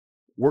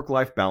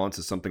Work-life balance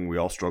is something we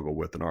all struggle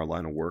with in our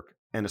line of work,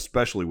 and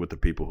especially with the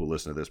people who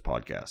listen to this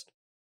podcast.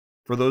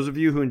 For those of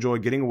you who enjoy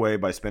getting away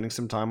by spending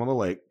some time on the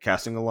lake,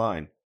 casting a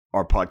line,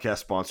 our podcast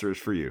sponsor is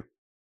for you.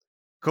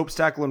 Cope's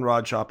Tackle and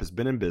Rod Shop has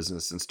been in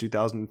business since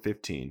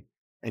 2015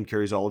 and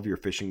carries all of your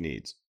fishing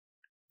needs.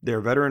 They are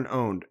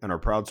veteran-owned and are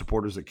proud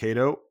supporters of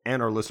Cato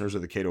and are listeners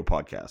of the Cato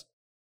podcast.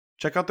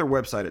 Check out their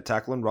website at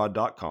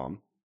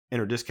tackleandrod.com,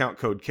 enter discount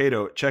code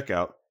Cato at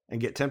checkout,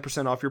 and get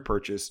 10% off your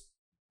purchase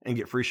and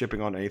get free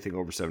shipping on anything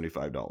over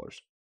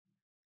 $75.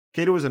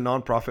 Cato is a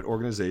nonprofit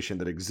organization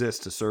that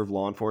exists to serve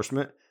law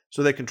enforcement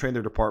so they can train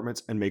their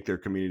departments and make their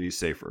communities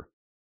safer.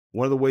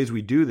 One of the ways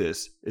we do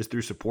this is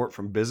through support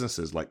from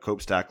businesses like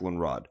Cope's Tackle and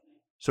Rod.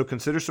 So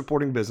consider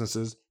supporting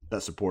businesses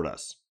that support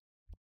us.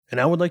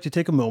 And I would like to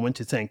take a moment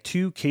to thank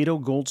two Cato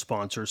Gold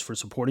sponsors for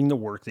supporting the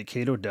work that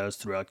Cato does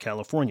throughout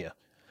California.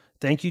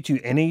 Thank you to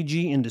NAG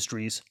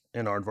Industries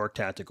and Aardvark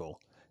Tactical.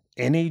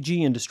 NAG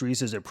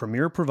Industries is a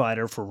premier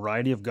provider for a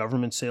variety of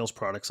government sales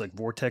products like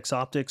Vortex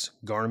Optics,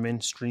 Garmin,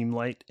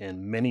 Streamlight,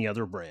 and many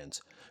other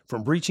brands.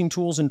 From breaching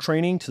tools and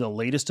training to the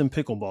latest in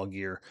pickleball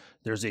gear,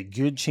 there's a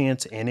good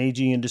chance NAG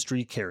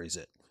Industry carries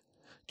it.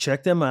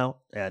 Check them out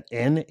at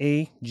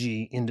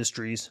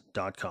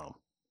nagindustries.com.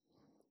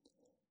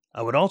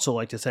 I would also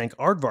like to thank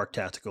Aardvark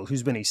Tactical,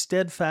 who's been a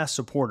steadfast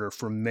supporter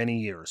for many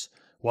years.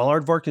 While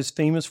Aardvark is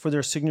famous for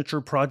their signature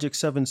Project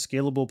 7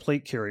 scalable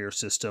plate carrier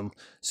system,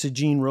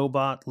 Sigine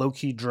robot,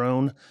 low-key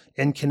drone,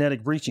 and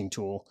kinetic breaching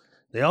tool,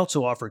 they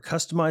also offer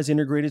customized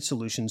integrated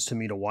solutions to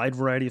meet a wide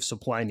variety of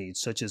supply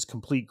needs, such as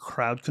complete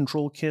crowd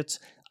control kits,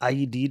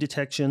 IED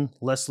detection,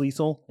 less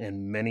lethal,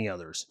 and many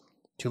others.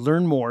 To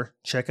learn more,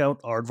 check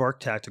out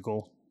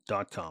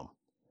aardvarktactical.com.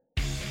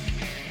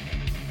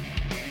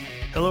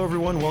 Hello,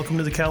 everyone. Welcome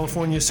to the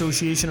California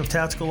Association of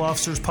Tactical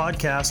Officers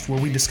podcast,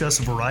 where we discuss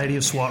a variety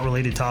of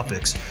SWAT-related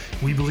topics.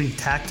 We believe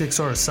tactics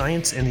are a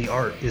science, and the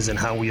art is in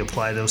how we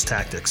apply those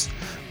tactics.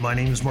 My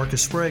name is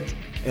Marcus Sprague.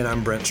 And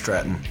I'm Brent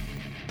Stratton.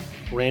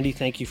 Randy,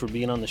 thank you for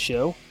being on the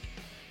show.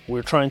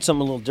 We're trying something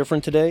a little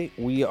different today.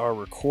 We are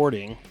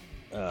recording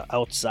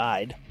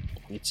outside.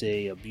 It's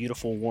a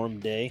beautiful, warm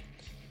day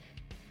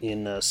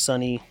in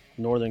sunny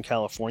Northern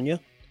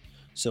California,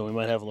 so we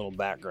might have a little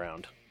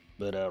background.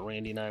 But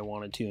Randy and I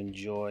wanted to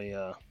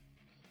enjoy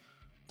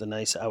the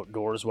nice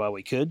outdoors while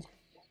we could.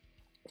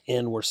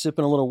 And we're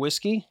sipping a little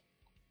whiskey.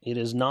 It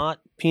is not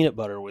peanut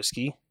butter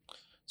whiskey.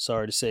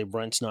 Sorry to say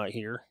Brent's not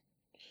here.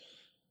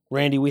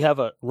 Randy, we have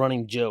a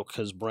running joke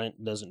because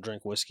Brent doesn't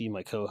drink whiskey,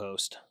 my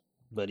co-host.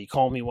 But he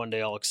called me one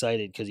day all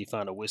excited because he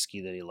found a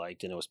whiskey that he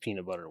liked, and it was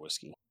peanut butter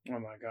whiskey. Oh,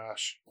 my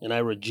gosh. And I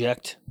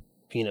reject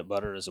peanut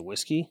butter as a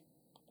whiskey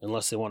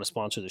unless they want to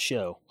sponsor the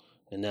show.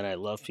 And then I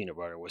love peanut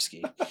butter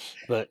whiskey.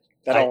 But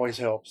that always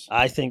helps.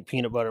 I think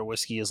peanut butter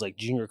whiskey is like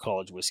junior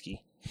college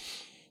whiskey.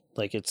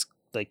 Like it's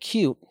like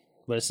cute,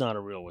 but it's not a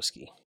real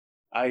whiskey.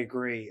 I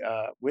agree.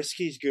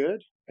 Whiskey's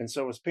good, and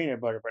so is peanut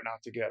butter, but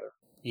not together.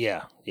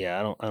 Yeah.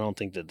 I don't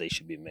think that they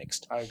should be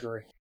mixed. I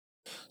agree.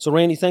 So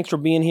Randy, thanks for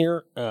being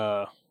here.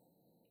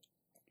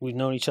 We've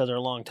known each other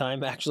a long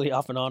time, actually,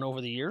 off and on over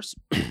the years.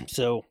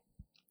 So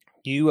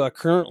you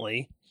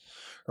currently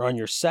are on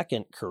your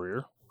second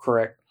career.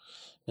 Correct.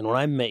 And when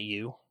I met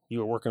you, you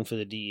were working for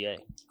the DEA.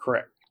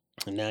 Correct.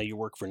 And now you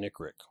work for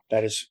NCRIC.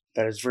 That is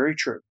very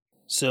true.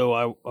 So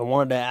I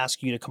wanted to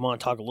ask you to come on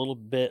and talk a little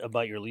bit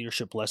about your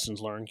leadership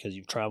lessons learned, because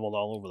you've traveled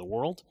all over the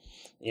world,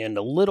 and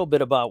a little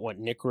bit about what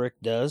NCRIC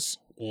does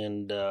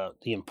and the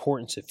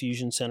importance of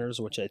fusion centers,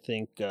 which I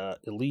think,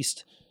 at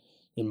least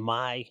in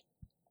my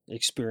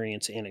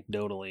experience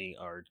anecdotally,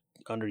 are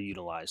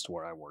underutilized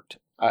where I worked.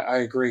 I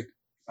agree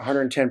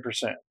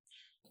 110%.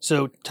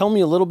 So tell me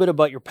a little bit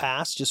about your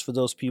past, just for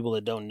those people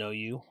that don't know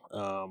you,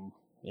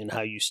 and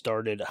how you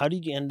started. How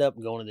did you end up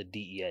going to the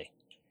DEA?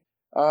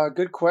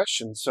 Good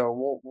question. So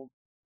we'll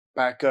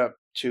back up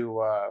to,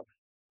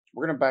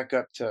 we're going to back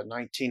up to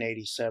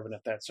 1987,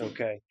 if that's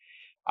okay.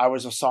 I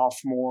was a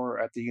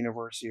sophomore at the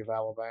University of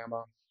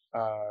Alabama,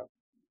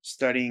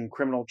 studying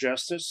criminal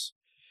justice.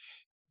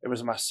 It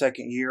was my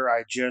second year.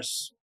 I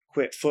just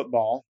quit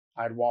football.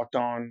 I'd walked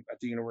on at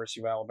the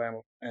University of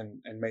Alabama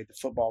and made the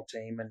football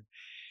team. And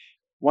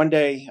one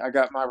day I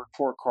got my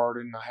report card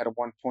and I had a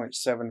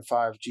 1.75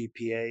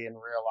 GPA and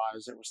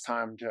realized it was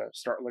time to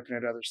start looking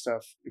at other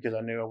stuff because I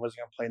knew I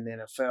wasn't going to play in the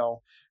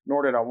NFL,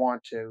 nor did I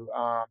want to.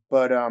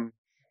 But an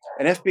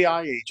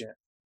FBI agent,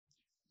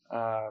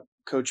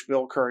 Coach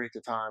Bill Curry at the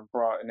time,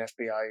 brought an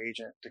FBI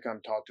agent to come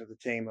talk to the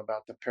team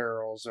about the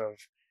perils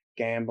of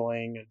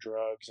gambling and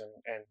drugs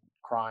and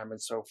crime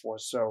and so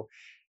forth. So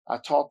I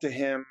talked to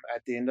him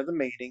at the end of the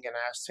meeting and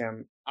asked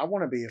him, I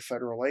want to be a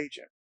federal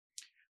agent.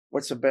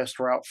 What's the best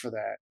route for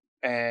that?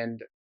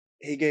 And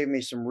he gave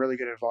me some really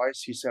good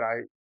advice. He said,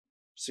 I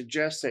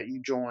suggest that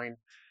you join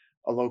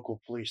a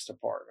local police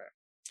department.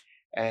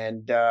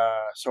 And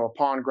so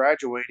upon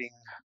graduating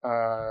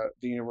the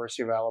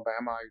University of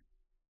Alabama, I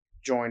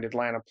joined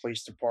Atlanta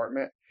Police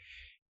Department,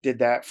 did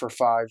that for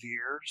 5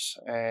 years,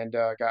 and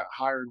got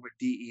hired with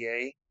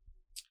DEA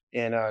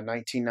in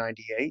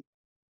 1998.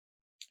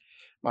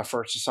 My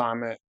first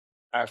assignment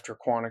after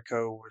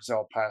Quantico was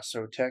El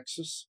Paso,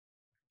 Texas,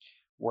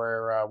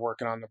 where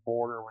working on the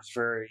border was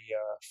very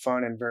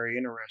fun and very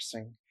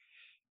interesting.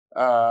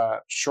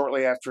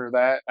 Shortly after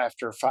that,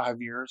 after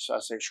 5 years, I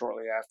say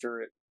shortly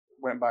after, it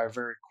went by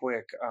very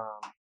quick.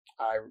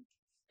 I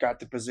got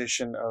the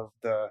position of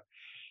the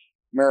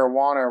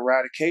marijuana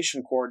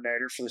eradication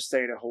coordinator for the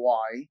state of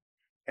Hawaii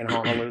in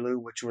Honolulu,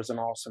 which was an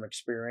awesome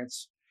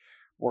experience,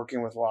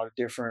 working with a lot of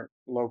different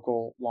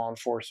local law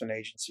enforcement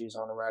agencies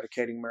on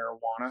eradicating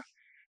marijuana.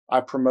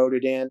 I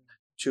promoted in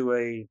to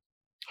a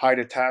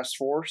HIDTA task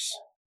force,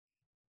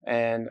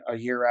 and a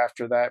year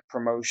after that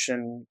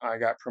promotion, I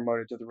got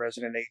promoted to the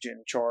resident agent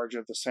in charge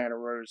of the Santa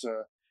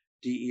Rosa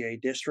DEA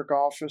district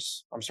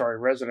office. I'm sorry,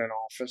 resident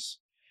office.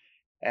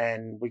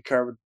 And we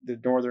covered the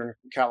Northern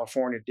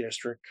California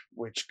district,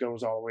 which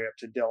goes all the way up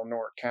to Del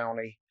Norte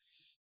County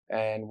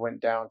and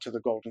went down to the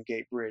Golden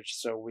Gate Bridge.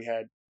 So we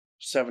had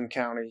 7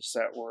 counties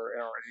that were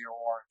in our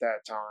AOR at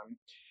that time.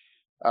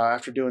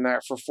 After doing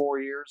that for 4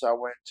 years, I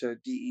went to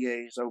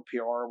DEA's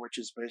OPR, which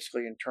is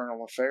basically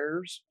internal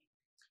affairs.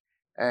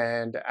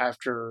 And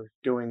after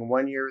doing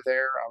 1 year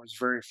there, I was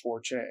very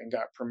fortunate and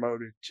got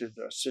promoted to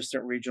the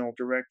assistant regional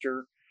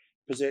director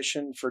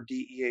position for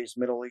DEA's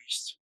Middle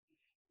East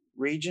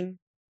region.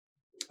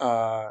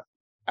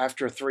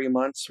 After 3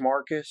 months,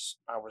 Marcus,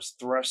 I was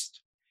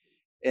thrust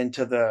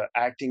into the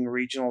acting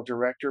regional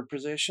director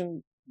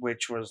position,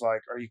 which was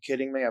like, are you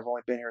kidding me? I've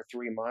only been here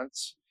 3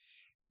 months.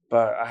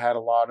 But I had a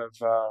lot of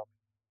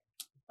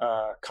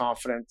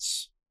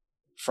confidence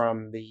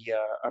from the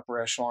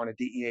upper echelon of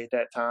DEA at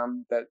that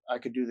time that I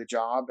could do the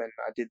job, and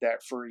I did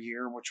that for a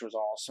year, which was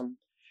awesome.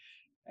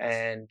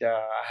 And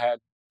I had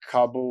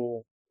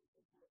Kabul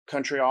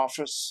country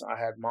office, I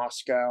had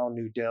Moscow,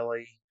 New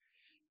Delhi,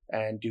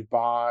 and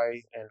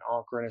Dubai, and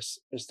Ankara, and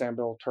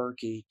Istanbul,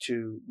 Turkey,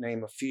 to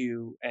name a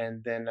few.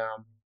 And then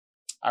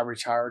I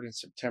retired in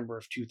September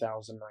of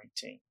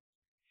 2019.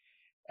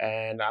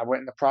 And I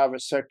went in the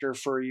private sector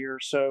for a year or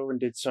so and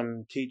did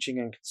some teaching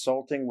and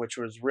consulting, which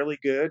was really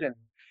good. And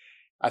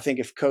I think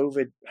if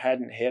COVID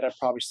hadn't hit, I'd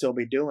probably still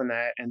be doing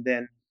that. And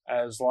then,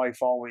 as life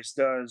always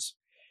does,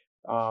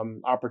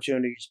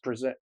 opportunities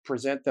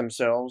present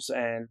themselves,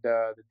 and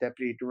the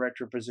deputy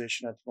director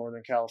position at the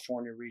Northern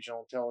California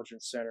Regional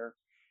Intelligence Center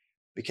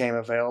became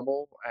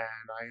available,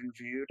 and I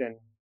interviewed and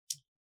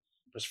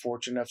was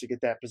fortunate enough to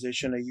get that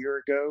position a year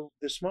ago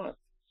this month.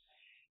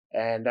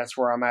 And that's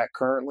where I'm at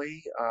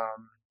currently.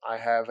 I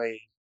have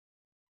a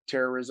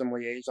terrorism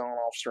liaison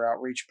officer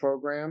outreach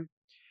program.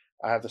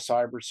 I have the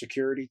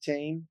cybersecurity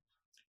team.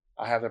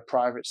 I have the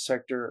private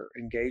sector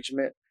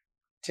engagement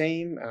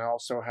team, and I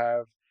also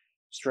have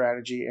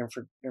strategy,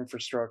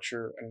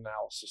 infrastructure, and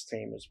analysis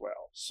team as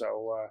well.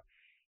 So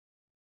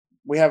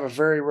we have a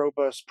very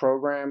robust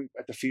program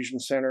at the Fusion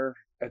Center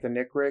at the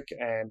NCRIC,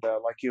 and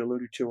like you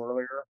alluded to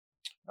earlier,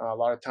 a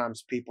lot of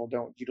times people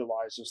don't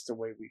utilize us the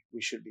way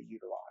we should be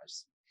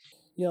utilized.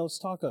 Yeah, let's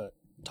talk a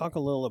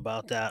little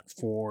about that.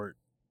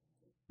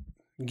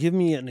 Give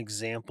me an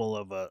example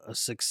of a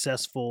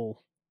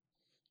successful.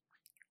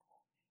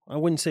 I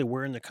wouldn't say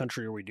where in the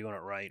country are we doing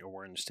it right, or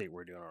where in the state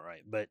we're doing it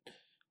right, but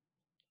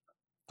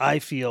I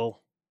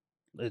feel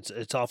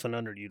it's often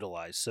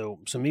underutilized.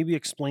 So maybe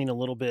explain a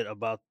little bit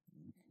about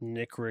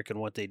NCRIC and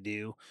what they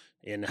do,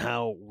 and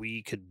how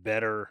we could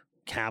better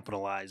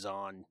capitalize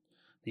on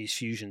these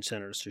fusion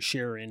centers to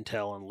share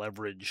intel and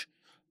leverage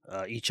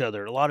each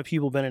other. A lot of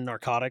people have been in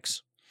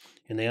narcotics,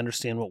 and they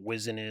understand what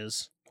WISN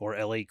is, or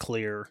LA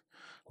Clear,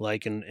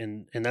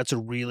 and that's a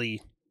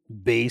really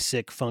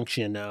basic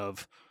function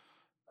of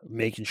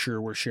making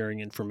sure we're sharing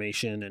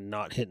information and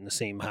not hitting the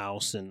same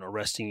house and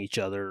arresting each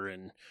other,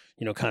 and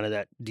kind of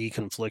that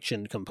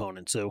deconfliction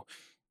component. So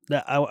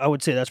that I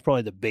would say that's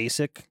probably the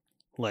basic,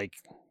 like,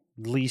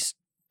 least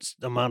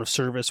amount of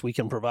service we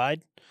can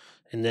provide,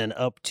 and then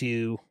up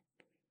to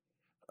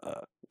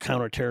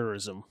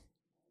counterterrorism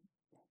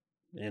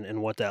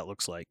and what that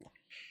looks like.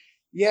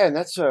 Yeah, and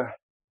that's a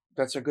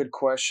good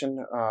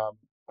question.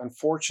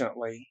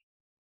 Unfortunately,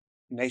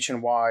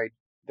 nationwide,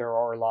 there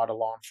are a lot of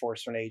law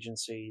enforcement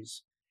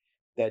agencies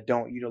that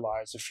don't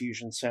utilize a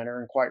fusion center,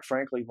 and quite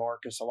frankly,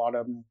 Marcus, a lot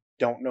of them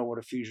don't know what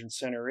a fusion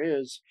center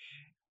is.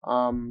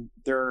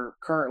 There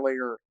currently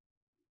are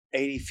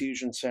 80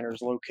 fusion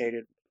centers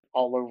located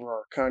all over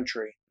our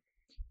country,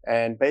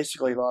 and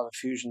basically a lot of the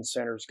fusion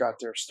centers got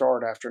their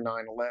start after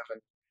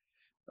 9/11,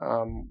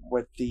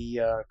 with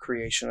the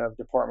creation of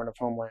Department of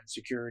Homeland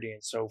Security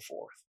and so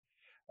forth.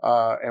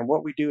 And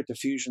what we do at the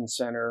Fusion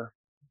Center,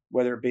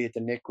 whether it be at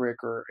the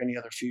NCRIC or any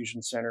other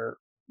Fusion Center,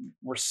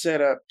 we're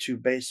set up to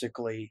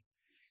basically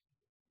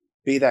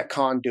be that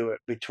conduit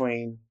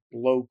between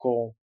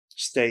local,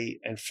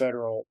 state, and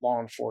federal law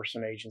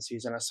enforcement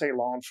agencies. And I say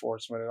law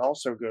enforcement, it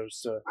also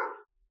goes to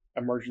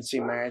emergency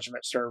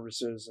management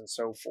services and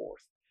so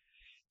forth.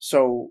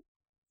 So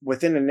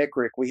within the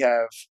NCRIC, we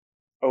have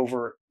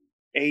over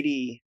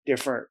 80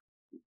 different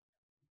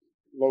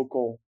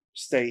local,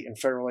 state, and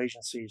federal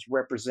agencies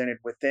represented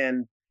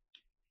within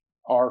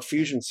our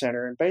Fusion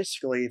Center. And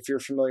basically, if you're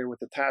familiar with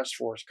the task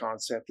force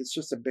concept, it's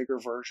just a bigger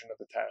version of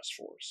the task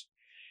force.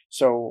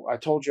 So I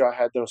told you I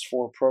had those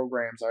 4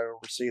 programs. I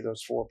oversee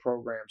those 4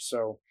 programs.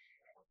 So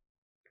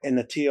in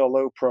the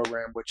TLO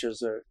program, which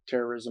is a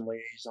Terrorism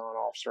Liaison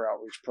Officer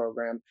Outreach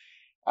Program,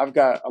 I've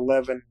got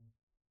 11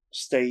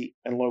 state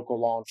and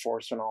local law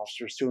enforcement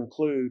officers, to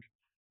include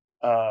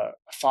a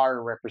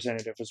fire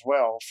representative as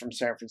well from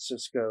San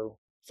Francisco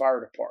Fire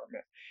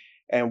Department.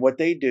 And what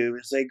they do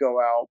is they go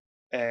out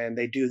and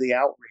they do the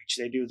outreach,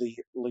 they do the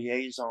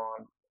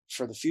liaison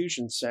for the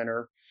Fusion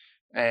Center,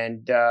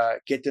 and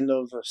get to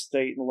know the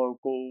state and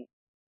local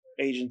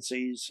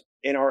agencies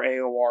in our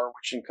AOR,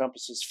 which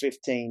encompasses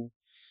 15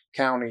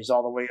 counties,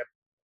 all the way up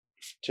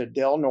to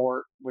Del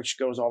Norte, which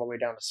goes all the way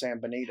down to San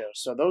Benito.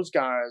 So those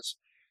guys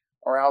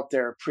are out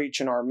there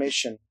preaching our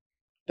mission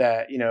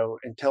that,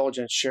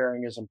 intelligence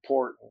sharing is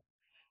important.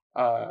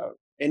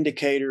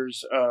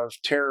 Indicators of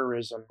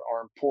terrorism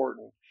are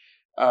important.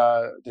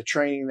 The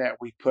training that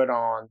we put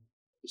on,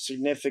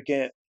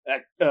 significant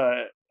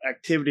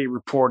activity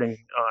reporting,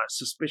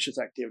 suspicious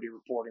activity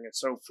reporting, and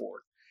so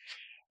forth.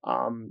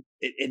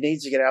 It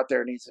needs to get out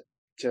there. It needs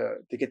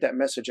to get that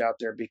message out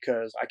there,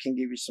 because I can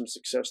give you some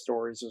success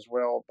stories as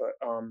well. But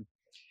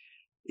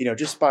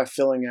just by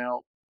filling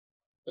out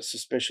a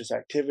suspicious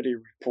activity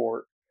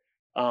report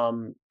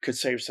could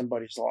save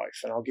somebody's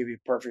life. And I'll give you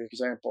a perfect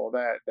example of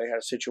that. They had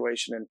a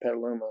situation in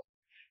Petaluma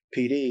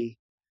PD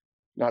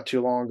not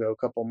too long ago, a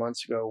couple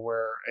months ago,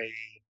 where a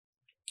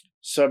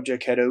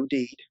subject had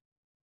OD'd,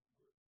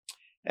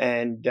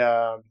 and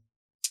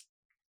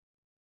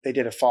they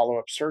did a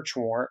follow-up search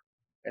warrant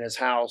in his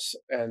house,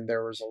 and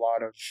there was a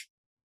lot of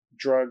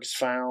drugs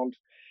found.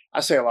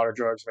 I say a lot of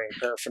drugs, meaning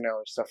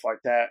paraphernalia, stuff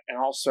like that, and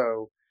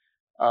also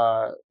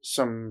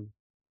some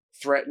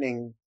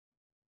threatening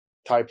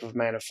type of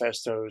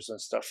manifestos and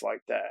stuff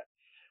like that.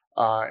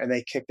 And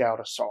they kicked out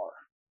a SAR,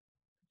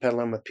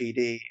 Petaluma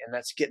PD, and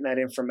that's getting that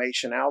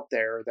information out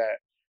there that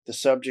the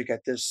subject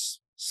at this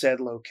said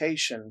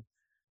location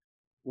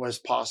was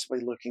possibly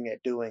looking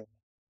at doing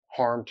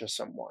harm to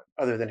someone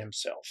other than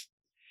himself.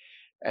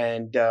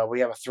 And we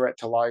have a threat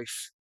to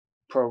life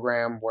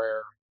program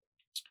where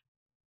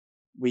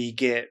we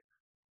get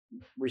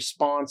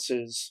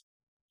responses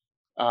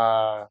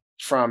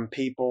from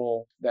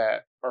people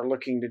that are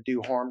looking to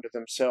do harm to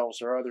themselves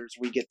or others.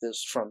 We get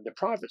this from the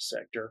private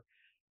sector.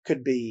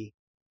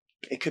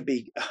 It could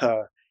be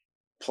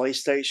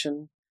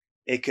PlayStation,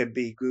 it could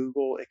be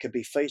Google, it could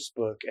be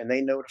Facebook, and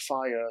they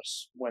notify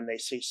us when they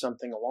see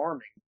something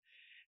alarming.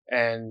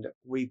 And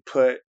we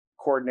put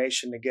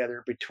coordination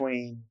together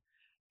between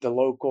the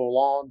local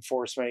law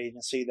enforcement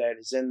agency that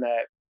is in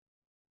that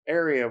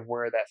area of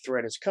where that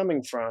threat is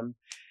coming from,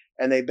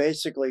 and they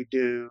basically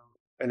do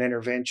an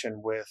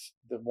intervention with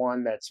the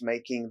one that's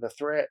making the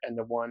threat and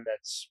the one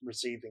that's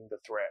receiving the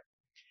threat.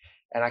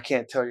 And I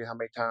can't tell you how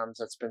many times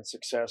that's been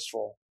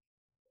successful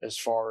as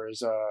far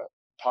as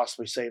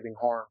possibly saving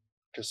harm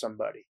to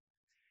somebody.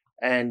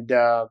 And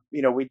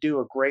we do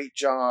a great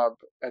job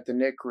at the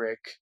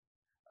NICRIC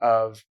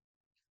of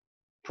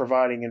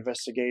providing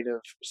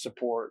investigative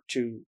support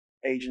to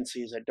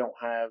agencies that don't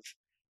have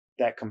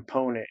that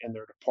component in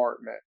their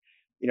department.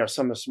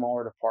 Some of the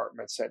smaller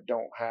departments that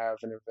don't have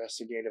an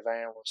investigative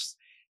analyst.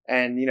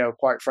 And,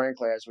 quite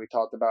frankly, as we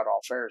talked about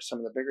off air, some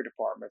of the bigger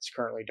departments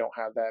currently don't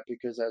have that,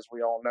 because, as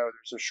we all know,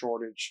 there's a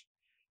shortage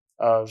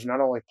of not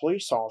only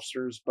police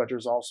officers, but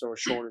there's also a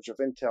shortage of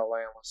intel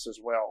analysts as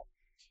well.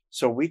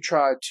 So we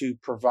try to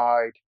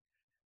provide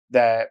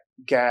that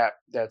gap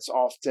that's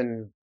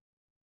often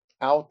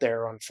out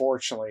there,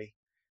 unfortunately,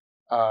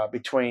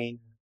 between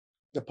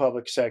the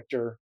public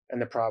sector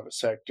and the private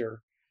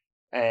sector,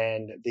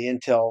 and the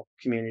intel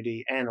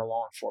community and the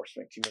law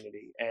enforcement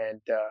community.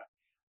 And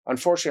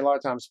unfortunately, a lot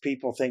of times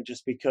people think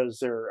just because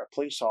they're a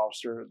police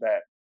officer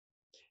that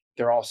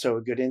they're also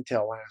a good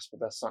intel analyst, but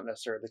that's not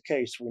necessarily the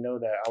case. We know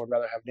that. I would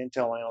rather have an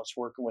intel analyst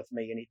working with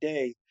me any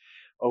day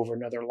over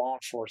another law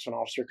enforcement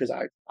officer, because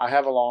I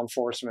have a law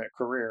enforcement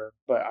career,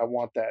 but I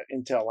want that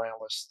intel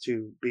analyst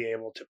to be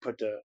able to put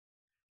the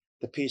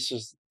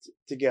pieces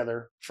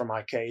together for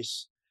my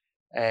case.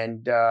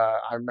 And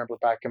I remember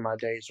back in my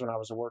days when I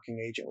was a working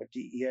agent with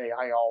DEA,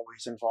 I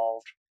always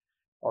involved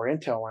our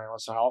intel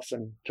analysts. I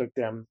often took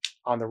them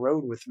on the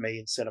road with me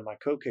instead of my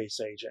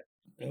co-case agent.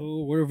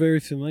 Oh, we're very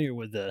familiar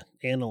with the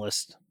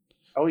analyst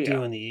Oh, yeah.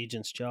 doing the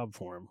agent's job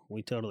for him.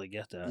 We totally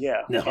get that.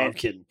 Yeah. No, I'm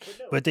kidding.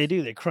 But they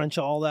do. They crunch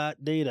all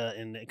that data,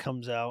 and it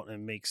comes out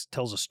and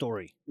tells a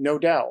story. No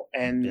doubt.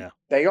 And Yeah.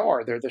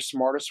 they're the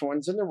smartest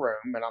ones in the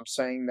room. And I'm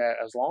saying that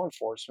as law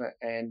enforcement.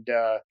 And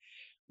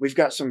we've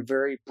got some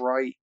very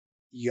bright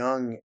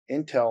young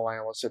intel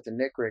analysts at the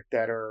NICRIC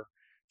that are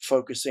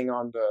focusing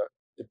on the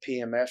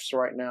PMFs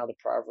right now, the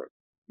private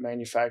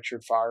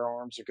manufactured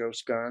firearms, the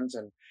ghost guns.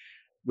 And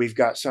we've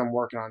got some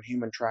working on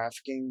human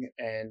trafficking.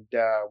 And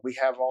we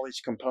have all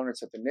these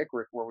components at the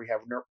NICRIC where we have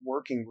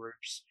working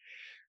groups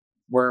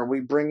where we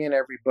bring in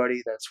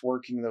everybody that's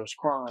working those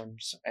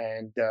crimes,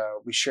 and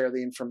we share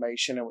the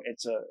information. And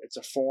it's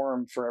a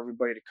forum for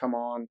everybody to come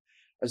on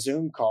a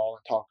Zoom call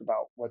and talk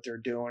about what they're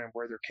doing and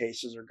where their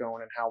cases are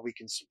going and how we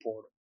can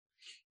support them.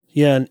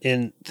 Yeah,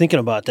 and thinking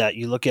about that,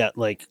 you look at,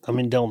 like, I'm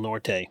in Del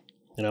Norte,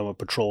 and I'm a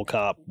patrol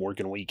cop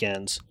working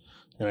weekends,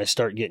 and I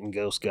start getting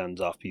ghost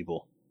guns off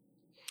people,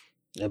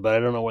 but I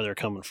don't know where they're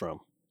coming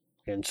from,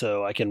 and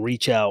so I can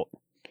reach out,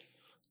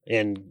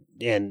 and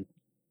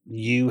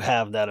you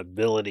have that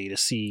ability to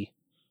see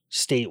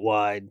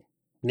statewide,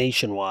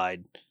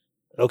 nationwide.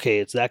 Okay,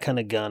 it's that kind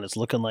of gun. It's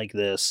looking like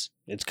this.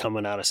 It's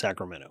coming out of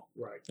Sacramento.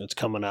 Right. It's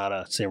coming out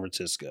of San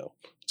Francisco.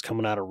 It's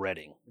coming out of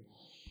Redding.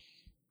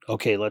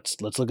 Okay,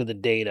 let's look at the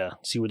data,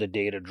 see where the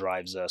data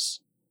drives us,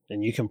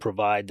 and you can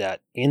provide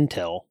that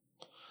intel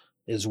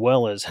as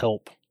well as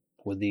help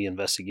with the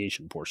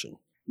investigation portion.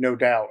 No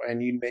doubt.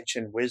 And you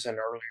mentioned Wizen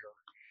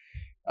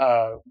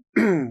earlier.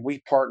 We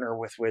partner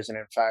with Wizen.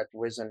 In fact,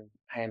 Wizen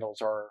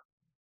handles our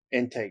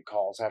intake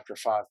calls after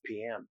 5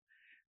 p.m.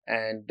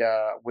 And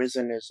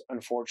Wizen is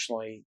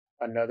unfortunately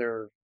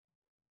another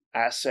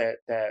asset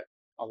that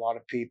a lot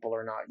of people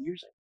are not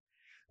using.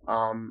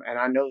 And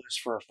I know this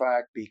for a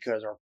fact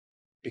because of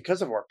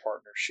our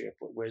partnership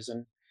with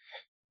Wizen.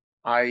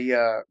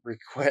 I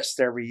request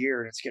every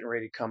year, and it's getting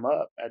ready to come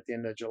up at the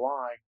end of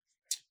July.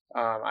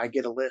 I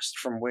get a list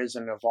from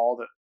Wizen of all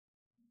the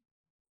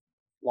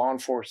law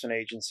enforcement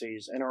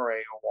agencies in our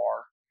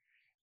AOR,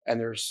 and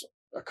there's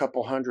a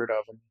couple hundred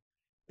of them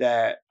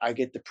that I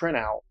get the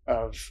printout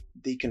of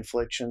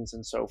deconflictions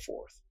and so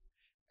forth.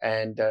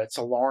 And it's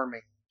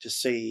alarming to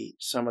see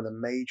some of the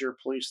major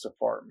police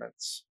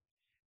departments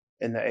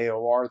in the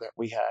AOR that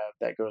we have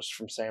that goes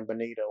from San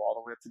Benito all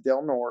the way up to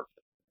Del Norte.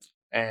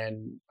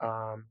 And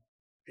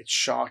it's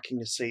shocking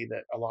to see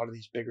that a lot of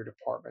these bigger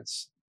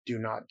departments do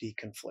not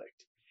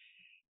deconflict.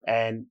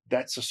 And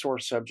that's a sore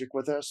subject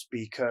with us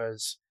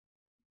because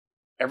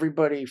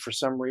everybody, for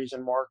some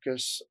reason,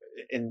 Marcus,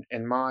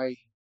 in my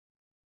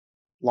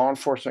law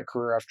enforcement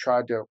career,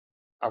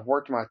 I've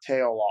worked my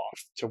tail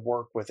off to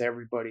work with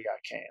everybody I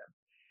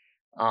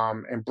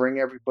can, and bring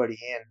everybody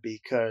in,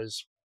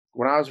 because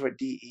when I was with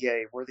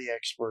DEA, we're the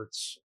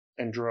experts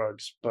in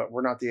drugs, but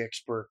we're not the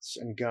experts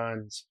in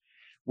guns.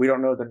 We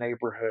don't know the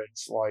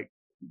neighborhoods like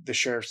the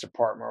sheriff's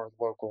department or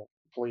the local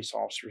police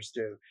officers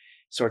do.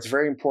 So it's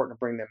very important to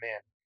bring them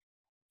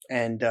in.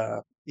 And,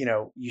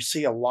 you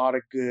see a lot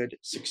of good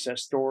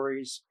success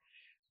stories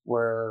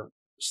where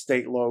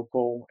state,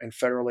 local, and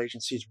federal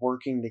agencies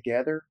working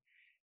together.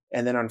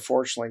 And then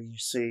unfortunately, you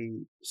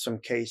see some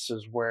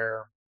cases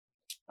where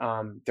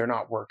they're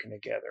not working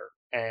together.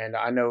 And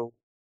I know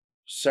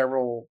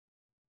several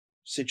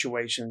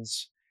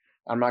situations,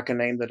 I'm not going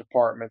to name the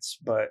departments,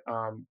 but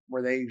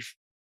where they've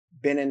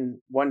been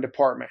in one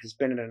department has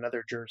been in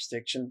another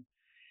jurisdiction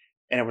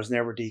and it was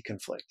never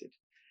deconflicted.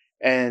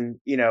 And,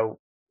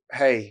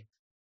 hey,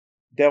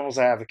 devil's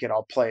advocate,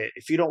 I'll play it.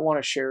 If you don't want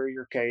to share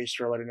your case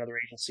or let another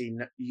agency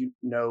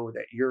know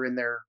that you're in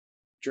their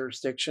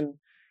jurisdiction,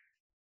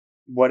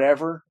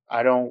 whatever,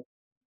 I don't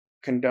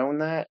condone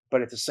that.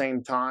 But at the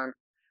same time,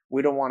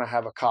 we don't want to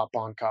have a cop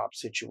on cop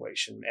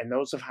situation. And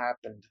those have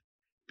happened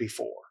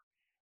before.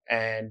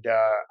 And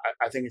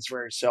I think it's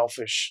very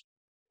selfish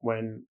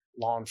when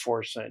law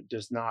enforcement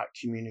does not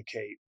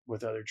communicate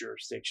with other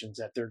jurisdictions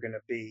that they're going to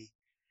be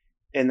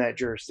in that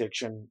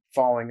jurisdiction,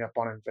 following up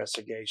on an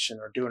investigation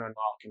or doing a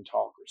knock and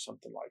talk or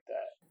something like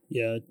that.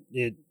 Yeah,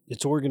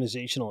 it's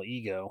organizational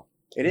ego.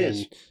 It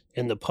is.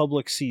 And the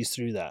public sees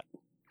through that.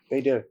 They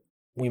do.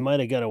 We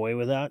might have got away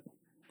with that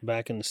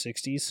back in the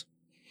 60s,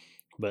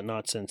 but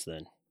not since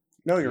then.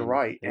 No, you're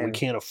right. And we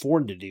can't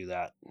afford to do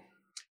that.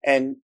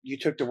 And you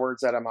took the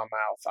words out of my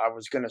mouth. I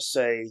was going to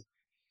say,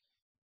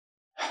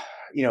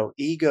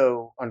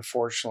 ego,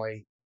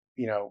 unfortunately,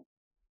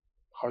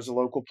 I was a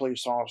local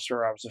police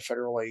officer. I was a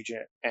federal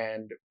agent,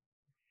 and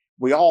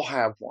we all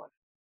have one.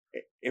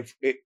 If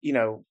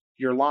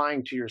you're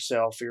lying to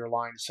yourself or you're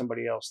lying to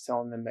somebody else,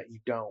 telling them that you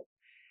don't.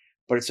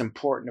 But it's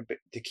important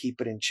to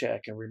keep it in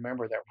check and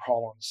remember that we're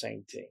all on the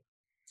same team.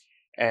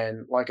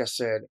 And like I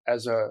said,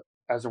 as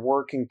a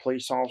working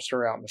police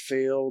officer out in the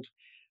field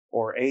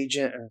or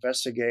agent,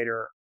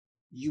 investigator,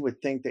 you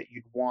would think that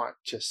you'd want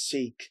to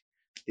seek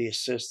the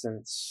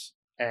assistance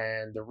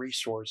and the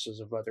resources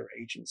of other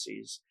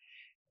agencies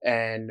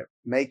and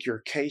make your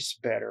case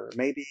better.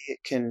 Maybe it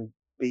can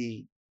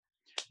be,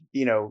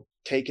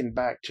 taken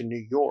back to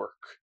New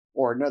York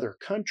or another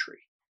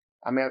country.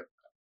 I mean,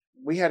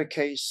 we had a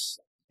case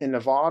in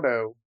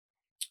Novato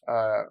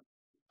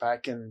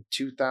back in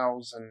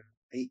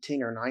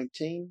 2018 or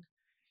 19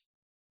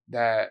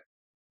 that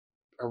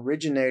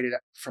originated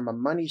from a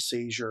money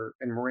seizure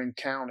in Marin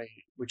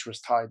County, which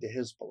was tied to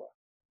Hezbollah.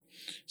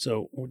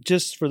 So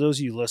just for those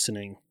of you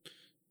listening,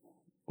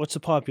 what's the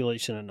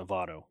population in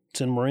Novato?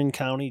 It's in Marin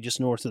County, just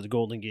north of the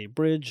Golden Gate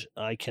Bridge.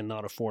 I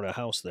cannot afford a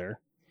house there.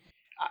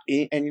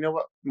 And you know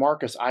what,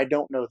 Marcus? I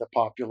don't know the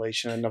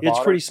population in Novato. It's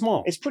pretty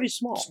small. It's pretty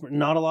small. It's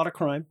not a lot of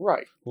crime.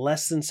 Right.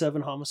 Less than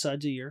 7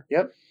 homicides a year.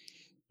 Yep.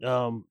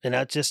 And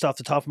that's just off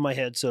the top of my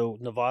head. So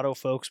Novato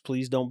folks,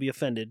 please don't be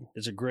offended.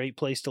 It's a great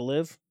place to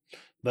live,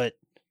 but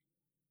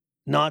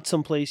not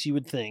some place you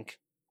would think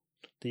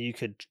that you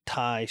could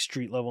tie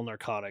street level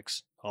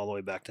narcotics all the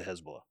way back to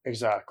Hezbollah.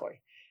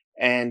 Exactly.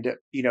 And,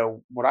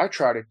 what I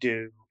try to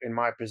do in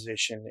my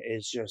position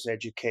is just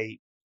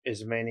educate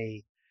as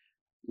many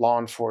law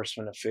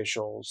enforcement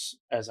officials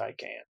as I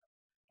can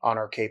on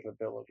our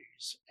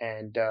capabilities.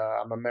 And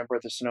I'm a member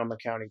of the Sonoma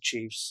County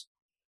Chiefs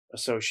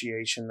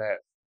Association that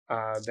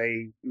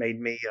they made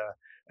me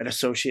an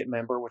associate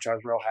member, which I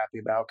was real happy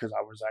about because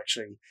I was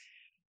actually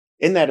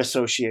in that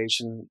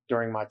association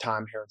during my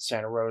time here in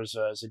Santa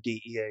Rosa as a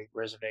DEA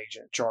resident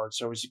agent in charge.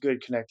 So it was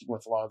good connecting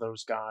with a lot of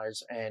those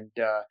guys. And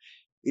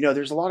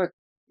there's a lot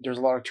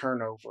of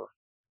turnover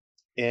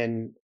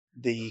in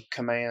the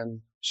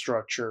command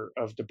structure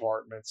of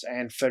departments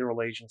and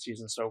federal agencies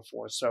and so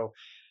forth. So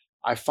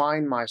I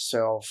find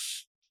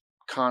myself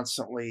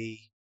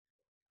constantly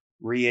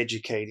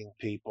re-educating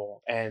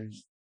people, and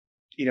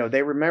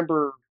they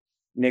remember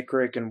Nick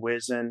Rick and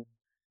Wizen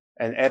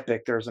and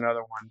Epic. There's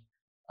another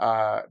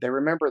one. They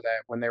remember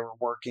that when they were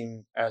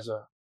working as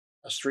a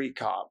street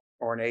cop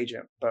or an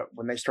agent, but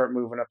when they start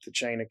moving up the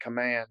chain of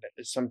command,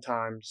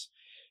 sometimes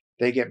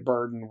they get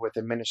burdened with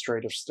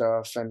administrative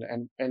stuff.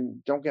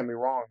 And don't get me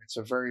wrong, it's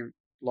a very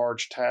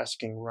large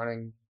tasking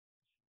running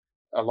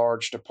a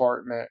large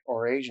department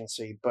or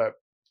agency, but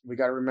we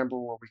got to remember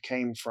where we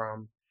came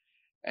from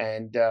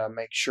and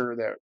make sure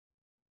that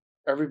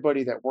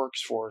everybody that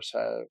works for us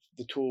have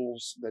the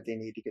tools that they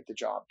need to get the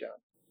job done.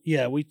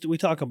 Yeah, we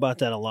talk about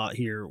that a lot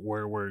here,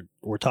 where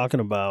we're talking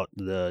about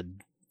the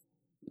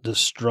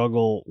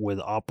struggle with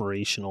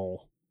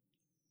operational.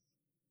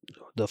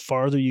 The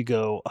farther you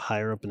go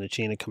higher up in the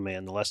chain of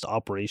command, the less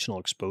operational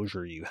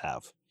exposure you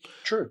have.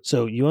 True.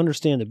 So you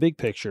understand the big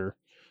picture,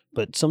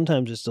 but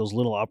sometimes it's those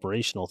little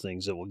operational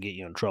things that will get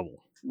you in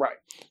trouble. Right.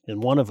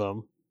 And one of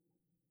them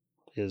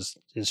is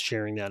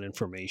sharing that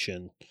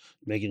information,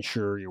 making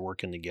sure you're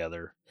working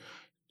together.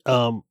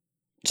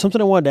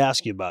 Something I wanted to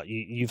ask you about.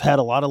 You've had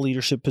a lot of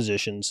leadership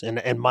positions,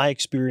 and my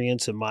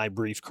experience in my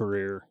brief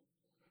career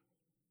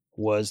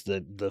was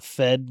that the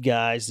Fed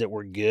guys that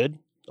were good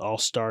all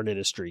started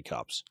as street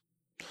cops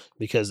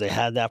because they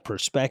had that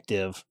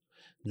perspective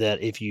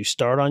that if you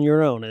start on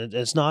your own, and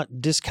it's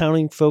not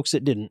discounting folks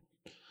that didn't,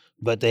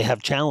 but they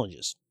have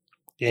challenges.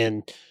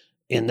 And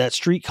in that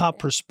street cop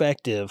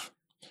perspective,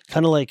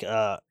 kind of like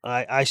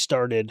I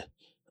started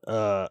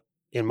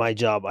in my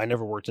job, I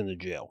never worked in the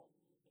jail,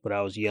 but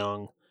I was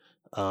young.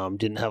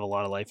 Didn't have a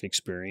lot of life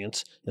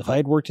experience. If I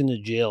had worked in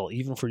the jail,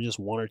 even for just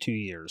 1 or 2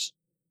 years,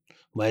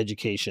 my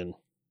education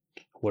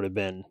would have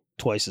been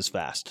twice as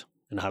fast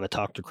and how to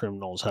talk to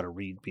criminals, how to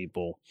read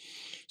people.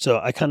 So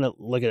I kind of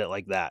look at it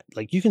like that.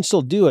 Like you can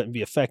still do it and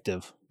be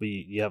effective, but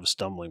you have a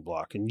stumbling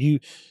block. And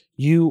the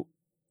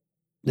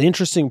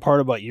interesting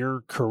part about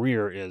your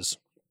career is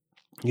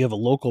you have a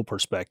local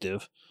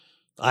perspective.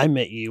 I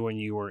met you when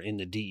you were in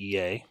the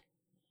DEA.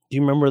 Do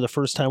you remember the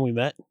first time we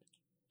met?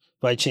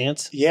 By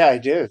chance? Yeah, I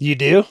do. You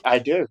do? I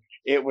do.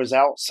 It was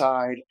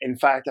outside. In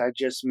fact, I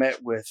just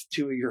met with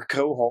 2 of your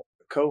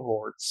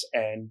cohorts,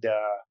 and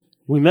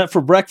we met for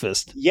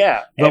breakfast.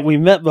 Yeah, but we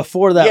met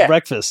before that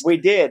breakfast. We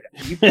did.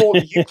 You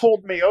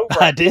pulled me over.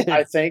 I did.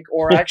 I think,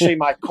 or actually,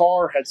 my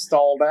car had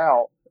stalled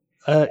out.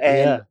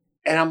 And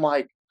I'm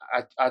like,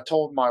 I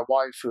told my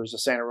wife, who was a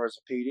Santa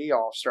Rosa PD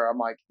officer, I'm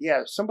like,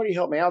 yeah, somebody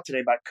help me out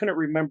today, but I couldn't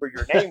remember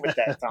your name at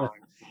that time.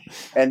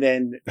 And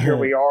then here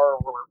we are.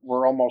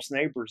 We're almost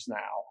neighbors now.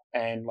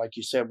 And like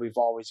you said, we've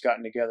always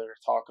gotten together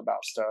to talk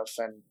about stuff.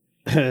 And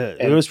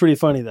it was pretty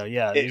funny, though.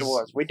 Yeah, it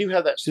was. We do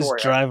have that story.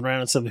 Just driving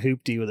around in some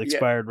hoopty with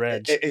expired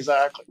reg.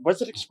 Exactly.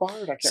 Was it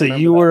expired? I can't so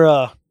remember you that.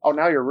 were. Oh,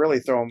 now you're really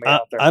throwing me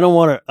out there. I don't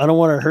want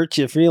to hurt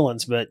your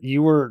feelings, but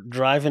you were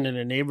driving in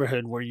a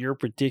neighborhood where your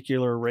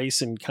particular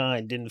race and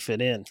kind didn't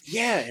fit in.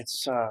 Yeah,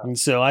 it's. And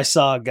so I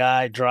saw a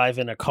guy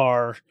driving a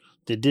car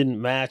that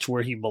didn't match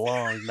where he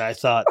belonged, and I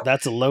thought,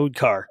 that's a load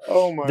car.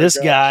 Oh my! This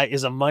guy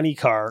is a money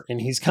car,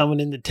 and he's coming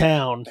into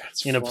town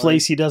in a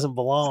place he doesn't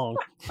belong.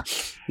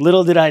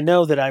 Little did I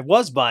know that I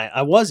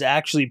was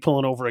actually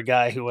pulling over a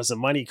guy who was a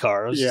money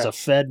car. It was just a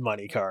Fed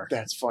money car.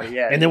 That's funny,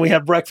 yeah. And then we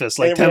had breakfast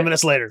 10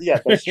 minutes later.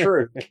 Yeah, that's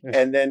true.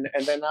 and then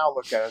now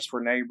look at us,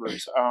 we're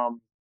neighbors.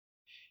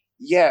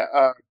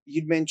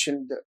 You'd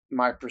mentioned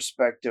my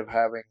perspective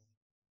having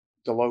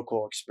the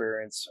local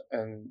experience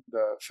and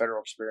the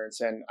federal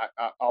experience. And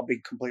I'll be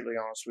completely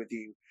honest with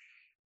you.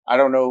 I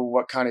don't know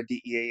what kind of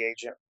DEA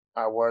agent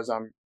I was.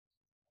 I'm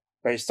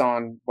based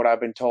on what I've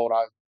been told.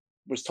 I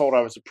was told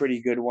I was a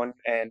pretty good one,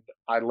 and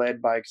I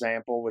led by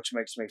example, which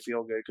makes me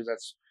feel good because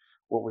that's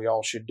what we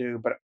all should do.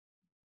 But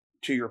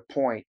to your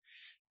point,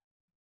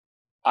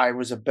 I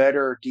was a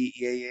better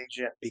DEA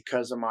agent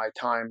because of my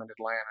time in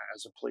Atlanta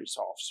as a police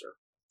officer.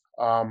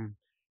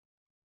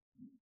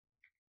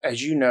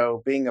 As you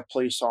know, being a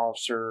police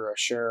officer, a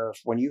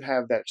sheriff, when you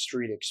have that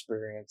street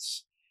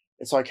experience,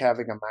 it's like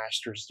having a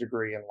master's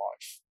degree in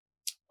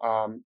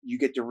life. You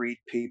get to read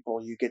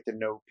people, you get to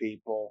know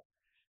people,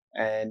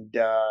 and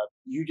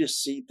you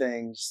just see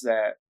things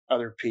that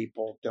other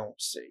people don't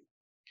see.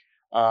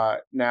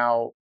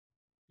 Now,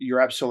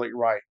 you're absolutely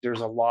right. There's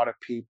a lot of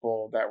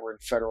people that were in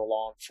federal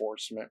law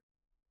enforcement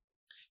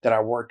that I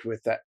worked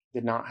with that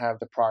did not have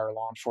the prior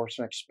law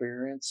enforcement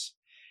experience.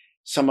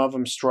 Some of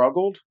them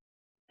struggled.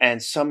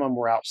 and some of them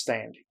were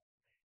outstanding.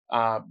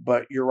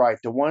 But you're right.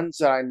 The ones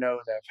that I know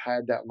that have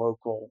had that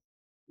local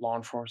law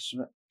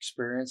enforcement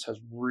experience has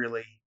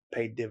really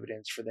paid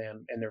dividends for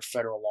them in their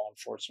federal law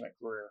enforcement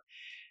career.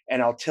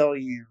 And I'll tell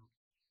you,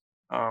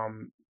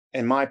 um,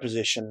 in my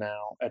position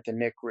now at the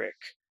NICRIC,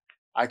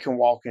 I can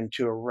walk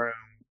into a room,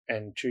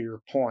 and to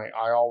your point,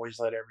 I always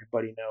let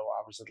everybody know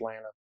I was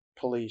Atlanta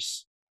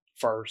police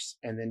first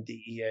and then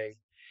DEA.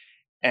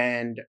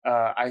 And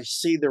I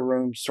see the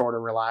room sort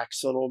of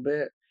relax a little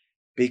bit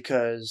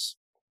because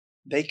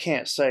they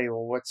can't say,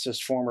 well, what's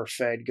this former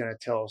Fed going to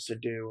tell us to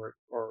do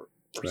or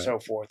Right. so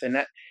forth.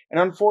 And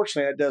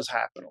unfortunately, that does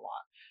happen a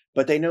lot.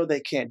 But they know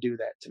they can't do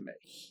that to me.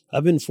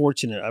 I've been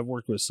fortunate. I've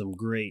worked with some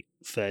great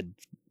Fed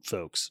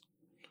folks.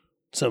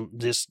 Some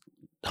just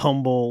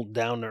humble,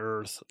 down to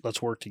earth.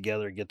 Let's work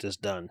together, get this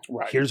done.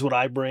 Right. Here's what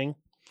I bring.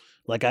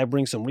 Like I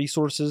bring some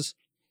resources.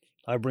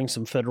 I bring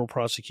some federal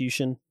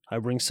prosecution. I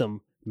bring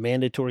some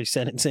mandatory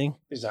sentencing.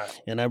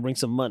 Exactly. And I bring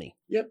some money.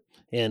 Yep.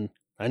 And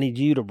I need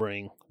you to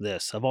bring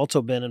this. I've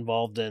also been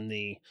involved in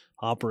the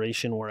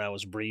operation where I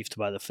was briefed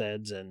by the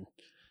feds and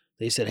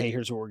they said, hey,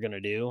 here's what we're going to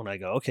do. And I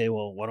go, okay,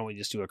 well, why don't we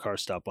just do a car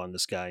stop on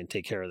this guy and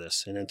take care of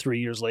this? And then 3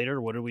 years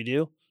later, what did we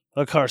do?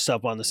 A car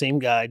stop on the same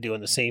guy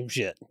doing the same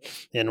shit.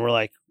 And we're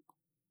like,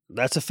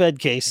 that's a Fed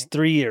case,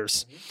 3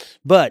 years.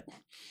 But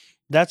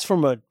that's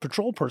from a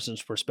patrol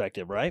person's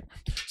perspective, right?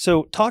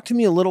 So talk to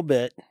me a little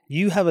bit.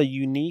 You have a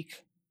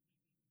unique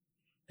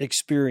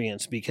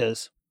experience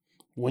because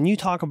when you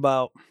talk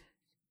about,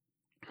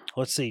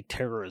 let's say,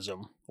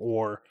 terrorism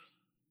or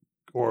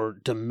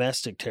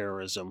domestic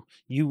terrorism,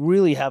 you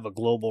really have a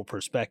global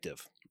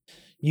perspective.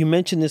 You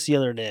mentioned this the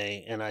other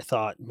day, and I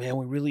thought, man,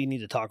 we really need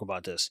to talk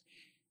about this.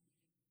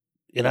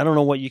 And I don't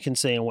know what you can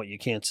say and what you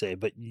can't say,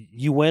 but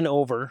you went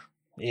over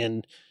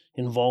and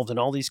involved in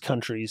all these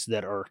countries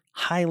that are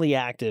highly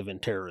active in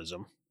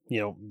terrorism,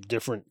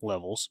 different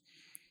levels.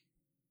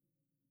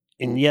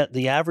 And yet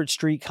the average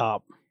street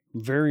cop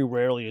very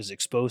rarely is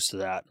exposed to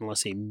that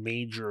unless a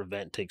major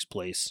event takes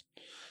place.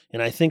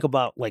 And I think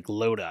about like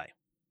Lodi.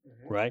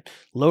 Right?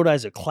 Lodi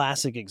is a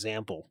classic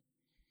example.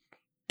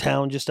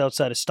 Town just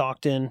outside of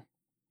Stockton.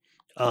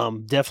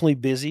 Definitely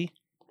busy.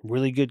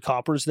 Really good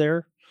coppers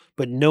there.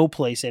 But no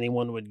place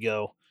anyone would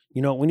go,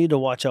 we need to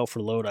watch out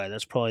for Lodi.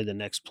 That's probably the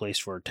next place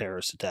for a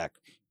terrorist attack.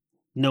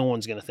 No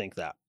one's going to think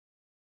that.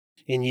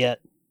 And yet,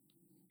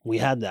 we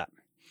had that.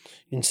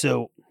 And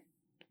so,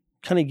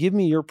 kind of give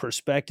me your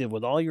perspective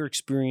with all your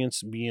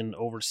experience being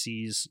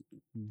overseas,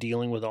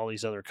 dealing with all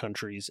these other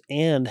countries,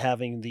 and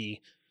having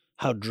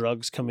how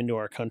drugs come into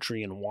our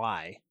country and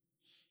why.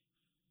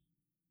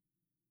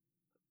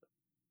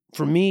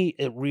 For me,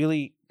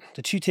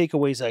 the two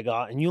takeaways I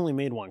got, and you only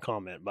made one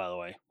comment, by the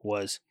way,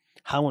 was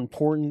how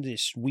important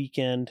this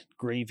weekend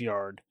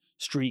graveyard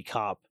street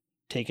cop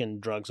taking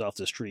drugs off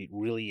the street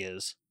really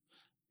is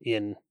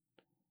in,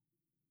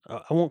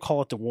 I won't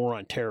call it the war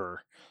on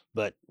terror,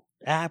 but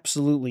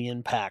absolutely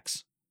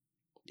impacts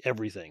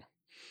everything,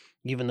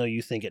 even though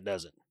you think it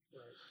doesn't.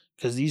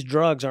 Because these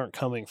drugs aren't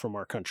coming from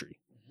our country.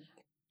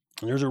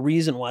 And there's a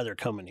reason why they're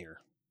coming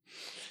here.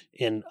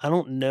 And I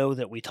don't know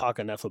that we talk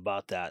enough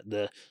about that.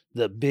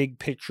 The big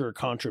picture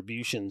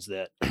contributions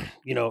that,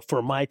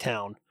 for my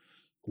town,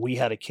 we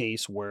had a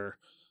case where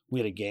we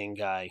had a gang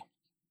guy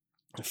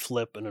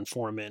flip an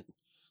informant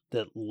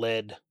that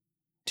led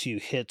to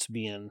hits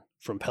being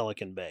from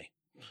Pelican Bay.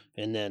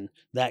 And then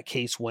that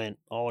case went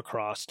all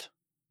across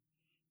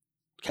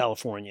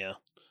California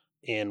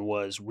and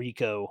was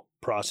RICO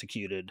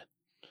prosecuted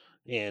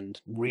and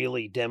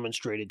really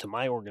demonstrated to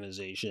my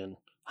organization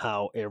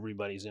how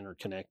everybody's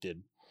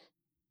interconnected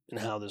and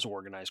how this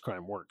organized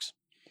crime works.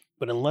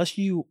 But unless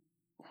you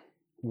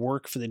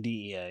work for the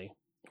DEA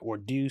or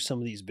do some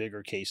of these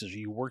bigger cases, or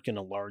you work in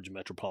a large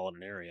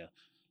metropolitan area,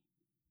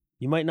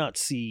 you might not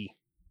see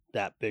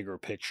that bigger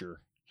picture.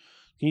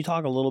 Can you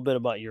talk a little bit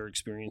about your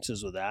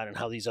experiences with that and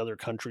how these other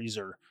countries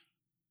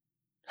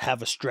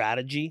have a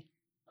strategy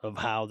of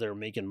how they're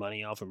making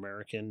money off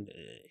American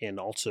and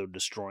also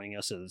destroying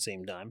us at the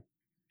same time?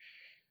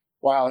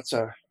 Wow, that's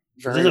a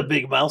this is a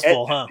big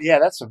mouthful, huh? Yeah,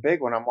 that's a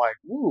big one. I'm like,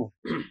 ooh.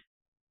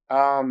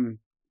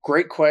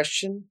 Great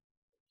question.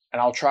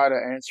 And I'll try to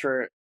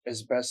answer it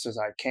as best as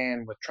I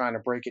can with trying to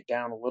break it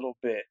down a little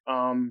bit.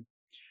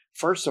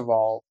 First of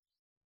all,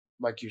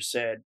 like you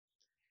said,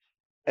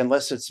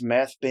 unless it's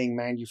meth being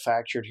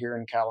manufactured here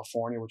in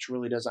California, which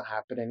really doesn't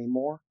happen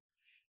anymore,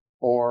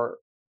 or,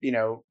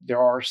 there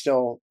are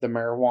still the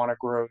marijuana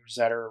grows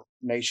that are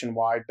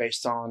nationwide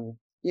based on,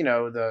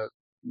 the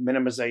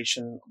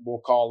minimization, we'll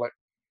call it,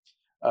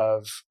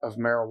 of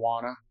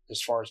marijuana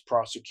as far as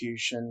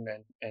prosecution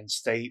and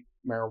state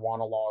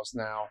marijuana laws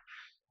now.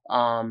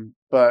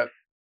 But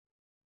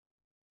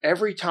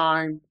every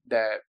time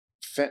that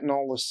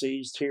fentanyl is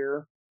seized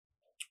here,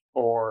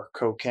 or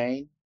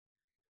cocaine,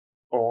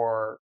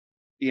 or,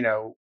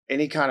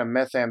 any kind of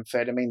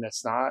methamphetamine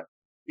that's not,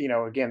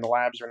 again, the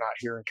labs are not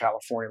here in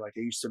California like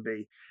they used to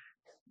be,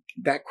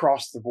 that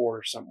crossed the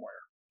border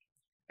somewhere.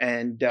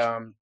 And,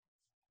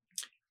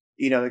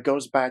 it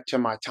goes back to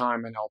my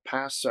time in El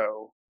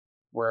Paso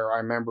where I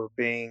remember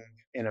being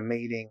in a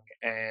meeting,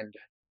 and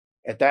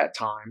at that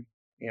time,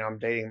 I'm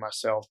dating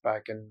myself,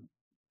 back in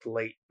the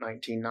late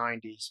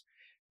 1990s,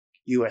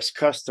 U.S.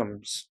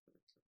 Customs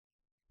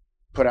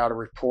put out a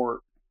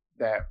report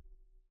that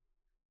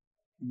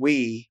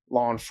we,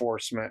 law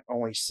enforcement,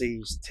 only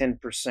seized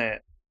 10%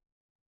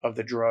 of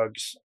the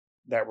drugs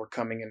that were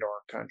coming into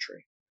our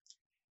country.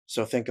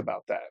 So think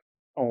about that,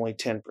 only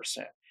 10%.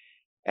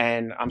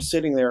 And I'm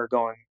sitting there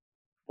going,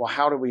 well,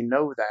 how do we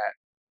know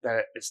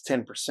that it's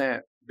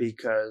 10%?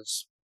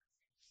 Because,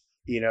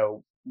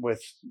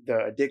 with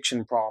the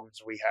addiction problems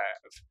we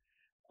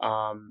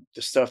have,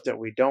 the stuff that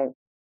we don't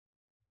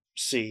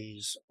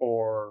seize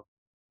or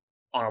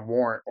on a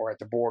warrant or at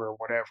the border,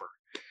 whatever.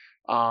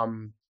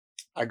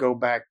 I go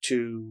back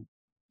to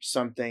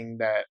something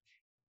that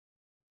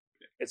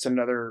it's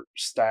another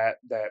stat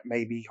that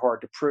may be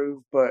hard to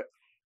prove, but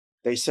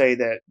they say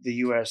that the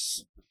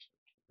U.S.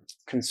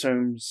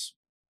 consumes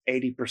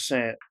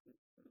 80%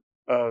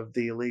 of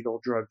the illegal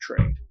drug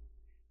trade.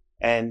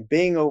 And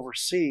being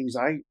overseas,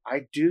 I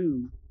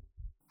do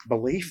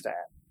believe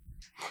that.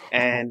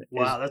 And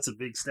wow, that's a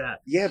big stat.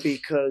 Yeah,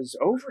 because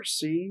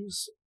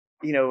overseas,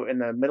 in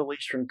the Middle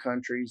Eastern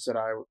countries that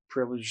I was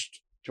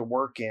privileged to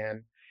work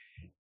in,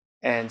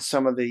 and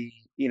some of the,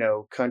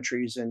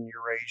 countries in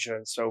Eurasia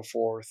and so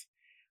forth,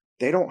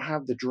 they don't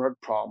have the drug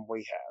problem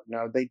we have.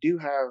 Now they do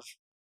have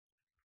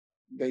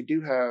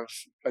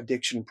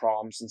addiction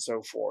problems and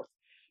so forth,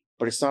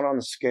 but it's not on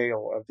the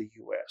scale of the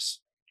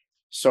US.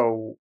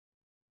 So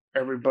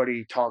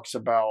everybody talks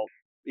about,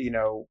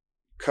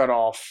 cut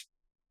off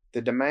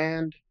the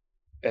demand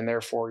and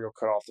therefore you'll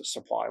cut off the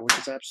supply, which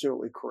is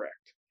absolutely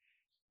correct.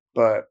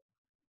 But,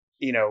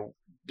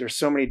 there's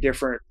so many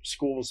different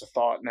schools of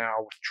thought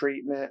now with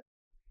treatment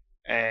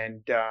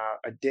and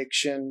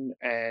addiction,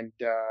 and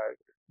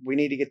we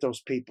need to get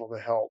those people the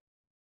help.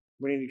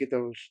 We need to get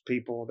those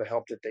people the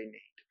help that they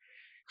need.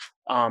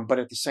 But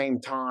at the same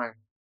time,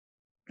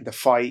 the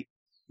fight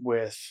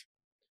with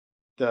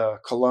the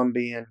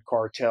Colombian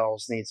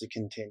cartels needs to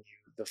continue.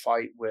 The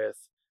fight with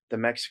the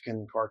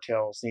Mexican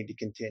cartels need to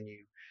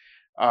continue.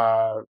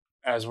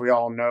 As we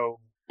all know,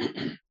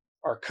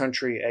 our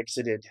country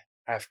exited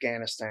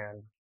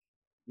Afghanistan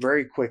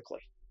very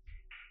quickly.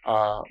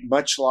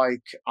 Much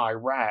like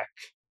Iraq,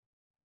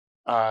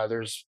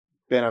 there's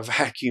been a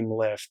vacuum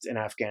left in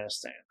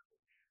Afghanistan.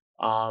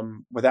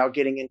 Without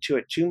getting into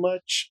it too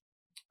much,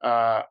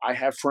 I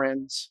have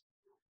friends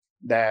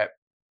that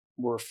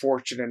were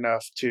fortunate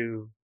enough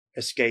to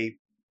escape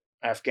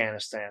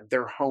Afghanistan,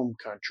 their home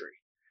country.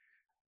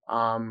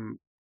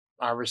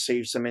 I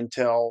received some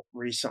intel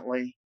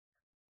recently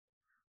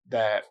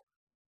that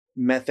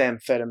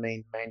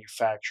methamphetamine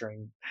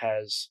manufacturing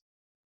has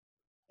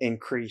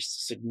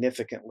increased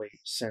significantly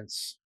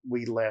since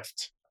we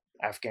left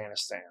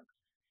Afghanistan.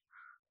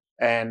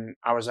 And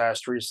I was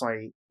asked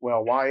recently,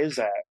 well, why is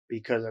that?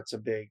 Because it's a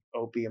big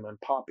opium and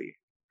poppy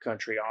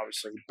country,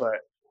 obviously, but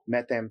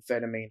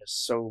methamphetamine is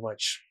so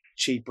much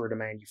cheaper to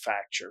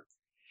manufacture.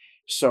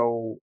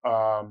 So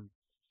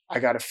I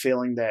got a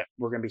feeling that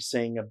we're going to be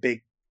seeing a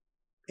big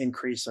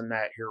increase in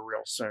that here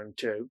real soon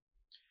too.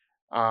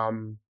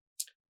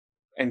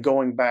 And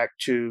going back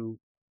to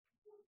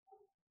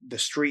the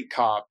street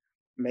cop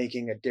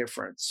making a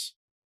difference,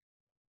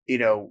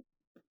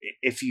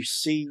 if you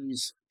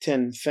seize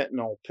 10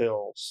 fentanyl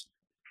pills,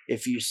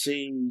 if you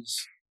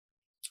seize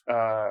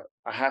a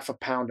half a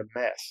pound of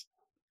meth,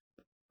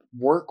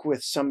 work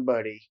with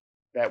somebody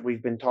that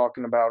we've been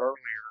talking about earlier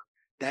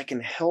that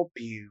can help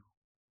you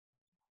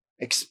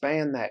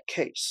expand that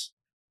case.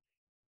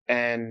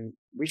 And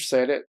we've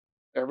said it,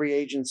 every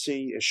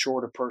agency is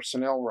short of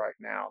personnel right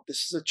now.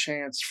 This is a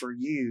chance for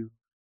you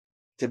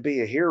to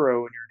be a hero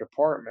in your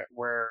department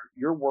where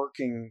you're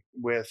working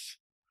with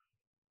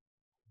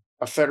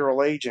a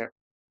federal agent,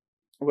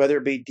 whether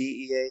it be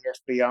DEA,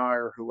 FBI,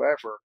 or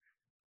whoever,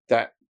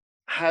 that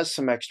has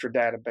some extra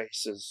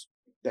databases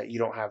that you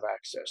don't have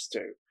access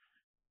to,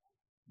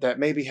 that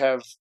maybe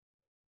have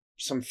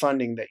some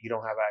funding that you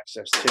don't have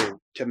access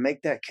to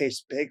make that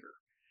case bigger.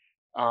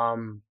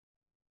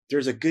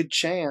 There's a good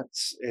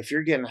chance if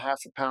you're getting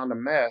half a pound of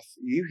meth,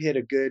 you hit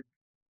a good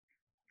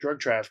drug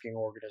trafficking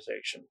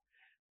organization.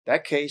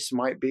 That case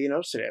might be an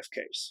OCDETF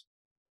case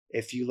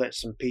if you let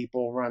some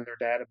people run their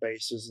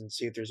databases and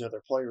see if there's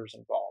other players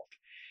involved.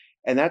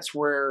 And that's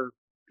where,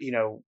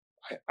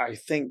 I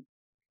think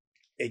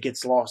it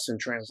gets lost in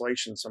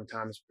translation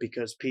sometimes,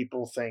 because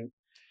people think,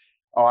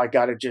 oh, I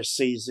got to just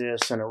seize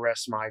this and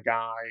arrest my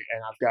guy,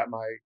 and I've got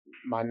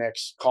my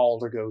next call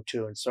to go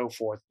to and so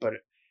forth. But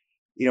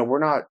we're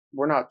not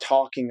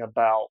talking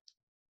enough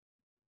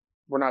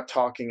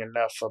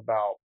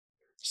about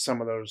some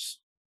of those,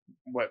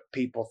 what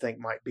people think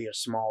might be a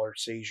smaller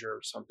seizure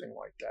or something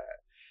like that.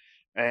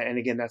 And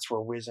again, that's where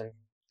WISN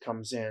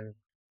comes in.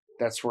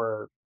 That's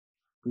where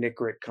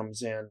NCRIC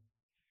comes in.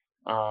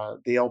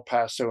 The El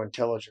Paso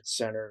Intelligence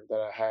Center that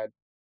I had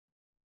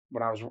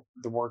when I was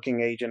the working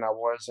agent, I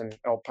was in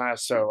El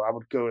Paso. I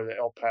would go to the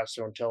El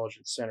Paso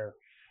Intelligence Center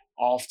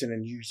often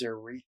and use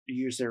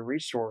their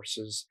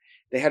resources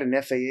they had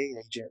an FAA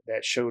agent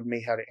that showed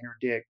me how to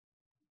interdict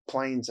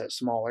planes at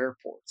small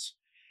airports.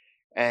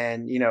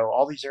 And,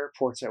 all these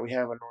airports that we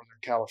have in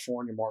Northern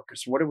California,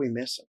 Marcus, what are we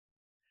missing?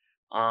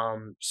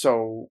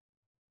 So,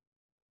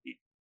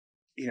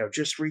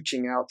 just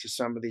reaching out to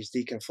some of these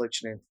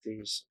deconfliction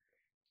entities,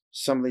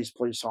 some of these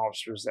police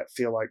officers that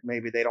feel like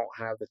maybe they don't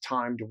have the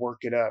time to work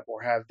it up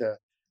or have the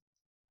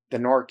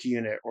NARC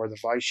unit or the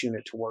Vice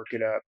unit to work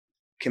it up,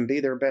 can be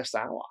their best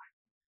ally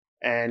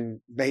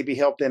and maybe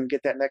help them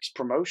get that next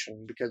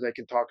promotion because they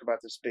can talk about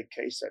this big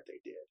case that they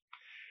did.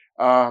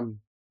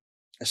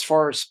 As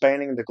far as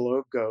spanning the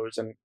globe goes,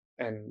 and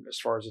as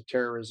far as the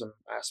terrorism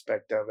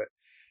aspect of it,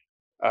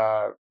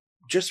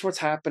 just what's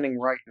happening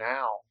right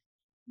now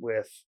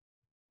with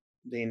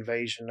the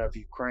invasion of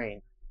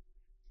Ukraine,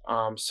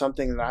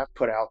 something that I've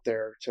put out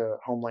there to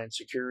Homeland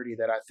Security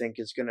that I think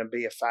is going to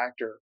be a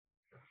factor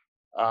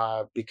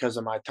because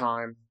of my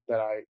time that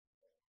I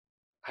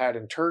had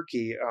in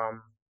Turkey.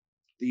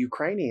 The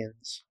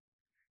Ukrainians,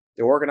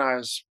 the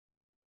organized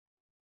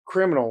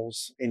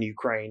criminals in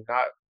Ukraine,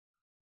 not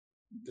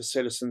the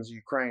citizens of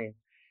Ukraine,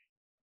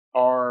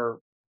 are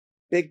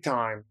big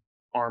time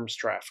arms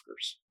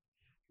traffickers.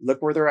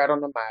 Look where they're at on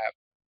the map.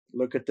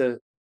 Look at the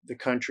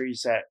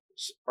countries that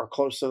are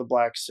close to the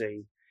Black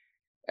Sea,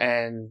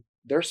 and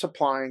they're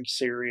supplying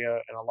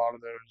Syria and a lot of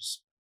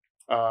those,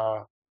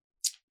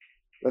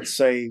 let's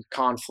say,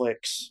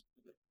 conflicts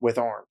with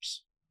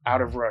arms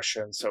out of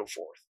Russia and so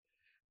forth.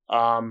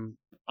 I'm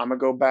going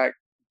to go back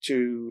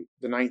to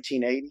the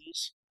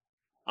 1980s.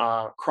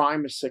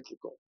 Crime is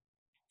cyclical.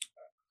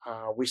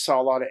 We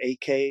saw a lot of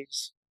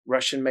AKs,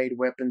 Russian-made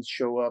weapons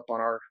show up on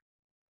our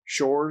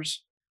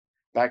shores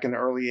back in the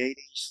early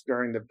 80s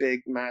during the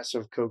big,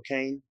 massive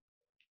cocaine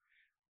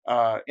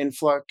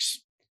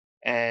influx.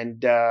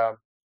 And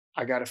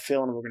I got a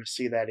feeling we're going to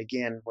see that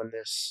again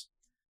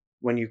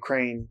when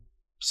Ukraine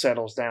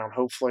settles down,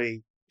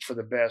 hopefully for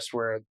the best,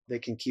 where they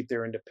can keep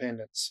their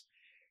independence.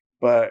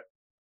 But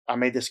I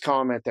made this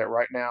comment that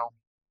right now,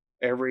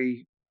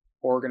 every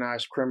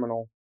organized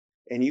criminal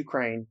in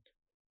Ukraine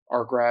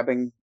are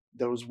grabbing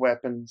those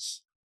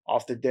weapons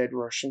off the dead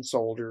Russian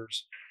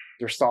soldiers.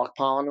 They're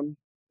stockpiling them,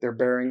 they're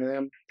burying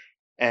them,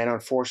 and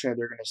unfortunately,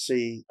 they're going to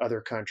see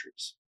other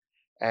countries.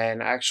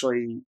 And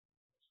actually,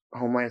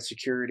 Homeland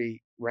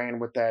Security ran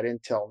with that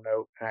intel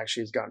note and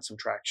actually has gotten some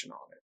traction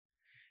on it.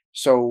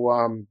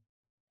 So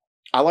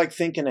I like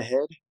thinking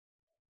ahead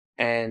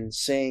and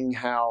seeing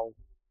how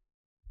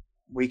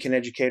we can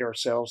educate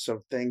ourselves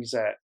of things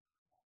that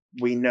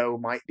we know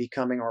might be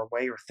coming our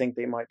way or think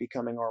they might be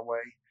coming our way.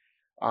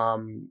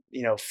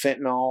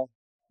 Fentanyl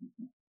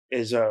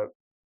is a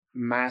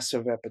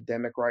massive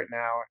epidemic right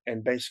now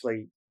and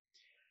basically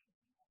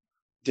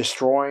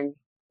destroying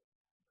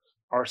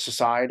our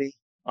society.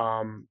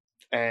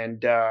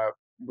 And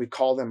we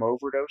call them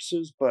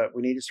overdoses, but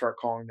we need to start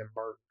calling them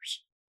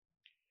murders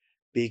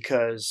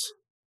because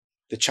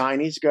the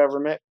Chinese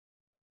government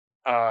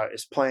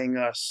is playing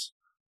us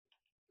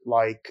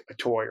like a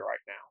toy right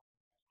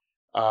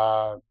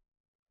now.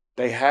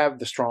 They have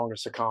the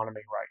strongest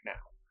economy right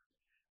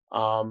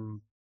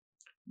now.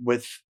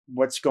 With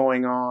what's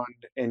going on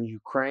in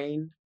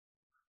Ukraine,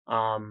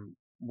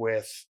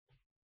 with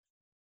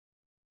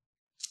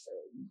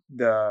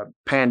the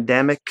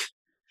pandemic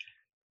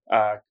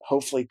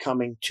hopefully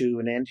coming to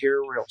an end here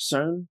real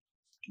soon,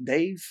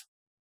 they've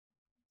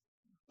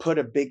put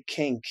a big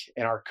kink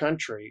in our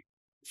country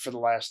for the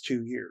last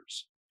 2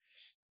 years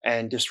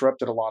and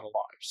disrupted a lot of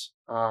lives.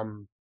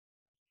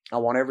 I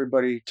want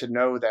everybody to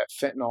know that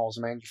fentanyl is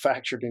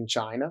manufactured in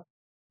China.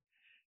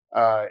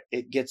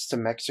 It gets to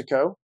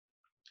Mexico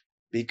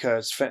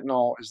because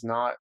fentanyl is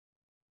not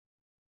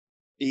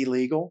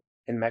illegal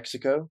in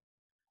Mexico.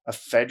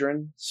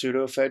 Ephedrine,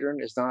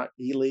 pseudoephedrine, is not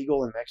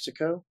illegal in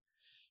Mexico.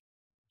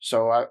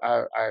 So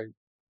I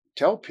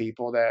tell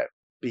people that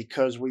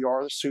because we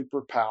are the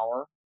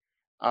superpower,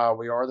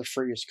 we are the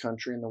freest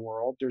country in the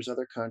world, there's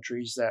other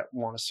countries that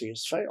want to see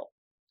us fail.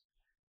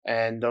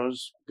 And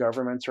those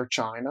governments are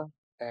China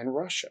and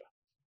Russia.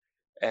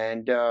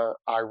 And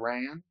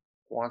Iran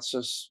wants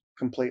us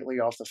completely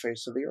off the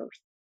face of the earth.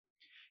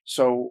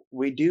 So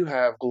we do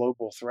have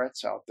global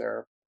threats out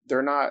there.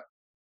 They're not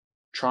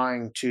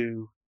trying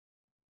to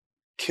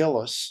kill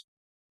us,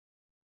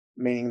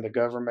 meaning the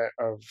government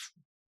of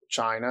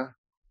China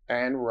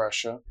and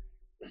Russia,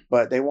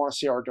 but they want to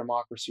see our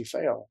democracy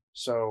fail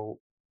so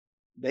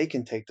they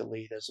can take the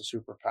lead as a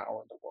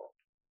superpower in the world.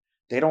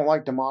 They don't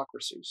like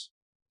democracies.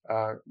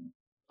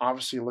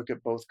 Obviously, look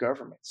at both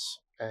governments,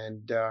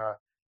 and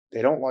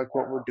they don't like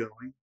what we're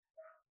doing.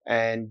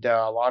 And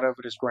a lot of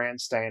it is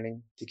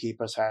grandstanding to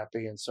keep us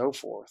happy and so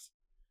forth.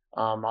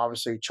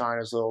 Obviously,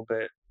 China's a little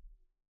bit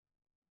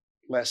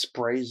less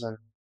brazen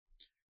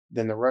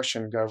than the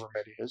Russian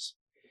government is.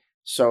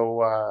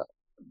 So,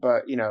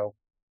 but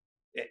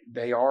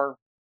they're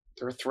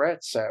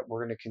threats that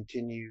we're going to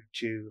continue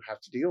to have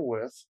to deal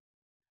with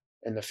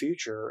in the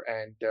future.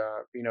 And,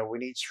 we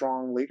need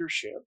strong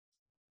leadership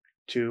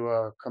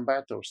to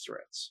combat those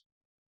threats,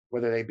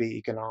 whether they be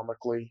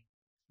economically,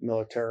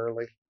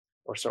 militarily,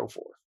 or so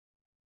forth.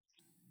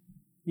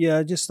 Yeah,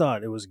 I just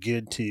thought it was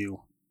good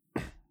to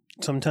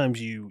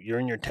sometimes you're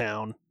in your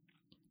town,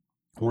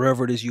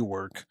 wherever it is you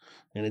work,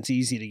 and it's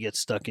easy to get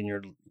stuck in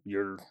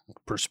your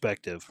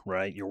perspective,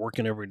 right? You're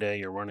working every day,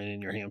 you're running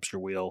in your hamster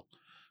wheel,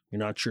 you're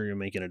not sure you're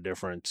making a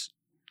difference.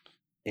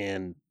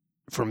 And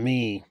for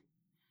me,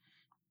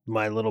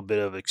 my little bit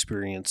of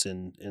experience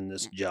in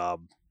this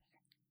job,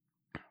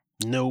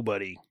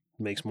 nobody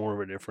makes more of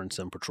a difference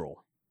than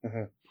patrol.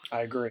 Hmm.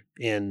 I agree.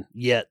 And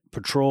yet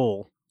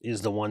patrol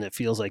is the one that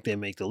feels like they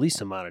make the least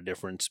amount of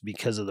difference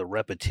because of the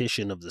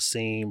repetition of the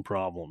same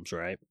problems,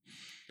 right?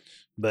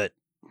 But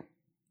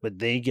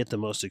they get the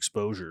most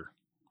exposure,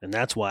 and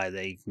that's why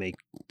they make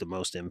the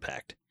most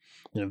impact.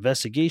 And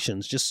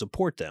investigations just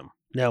support them.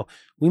 Now,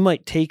 we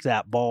might take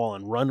that ball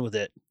and run with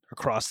it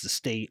across the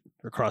state,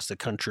 across the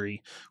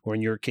country, or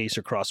in your case,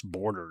 across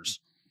borders.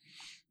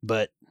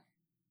 But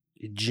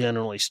it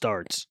generally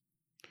starts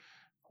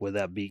with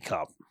that beat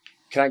cop.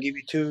 Can I give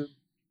you two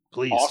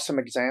Please. awesome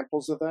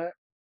examples of that?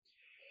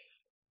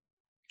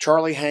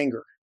 Charlie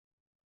Hanger.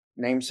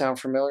 Name sound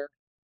familiar?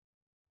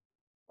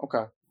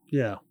 Okay.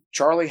 Yeah.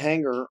 Charlie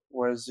Hanger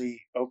was the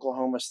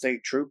Oklahoma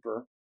State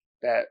Trooper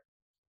that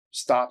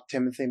stopped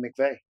Timothy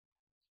McVeigh.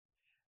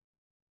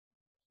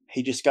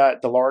 He just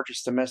got the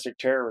largest domestic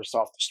terrorist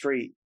off the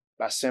street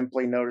by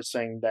simply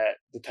noticing that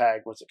the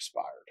tag was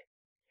expired.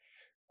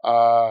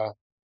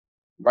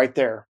 Right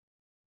there,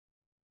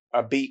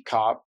 a beat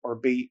cop or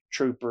beat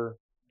trooper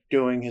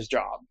doing his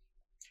job.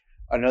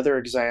 Another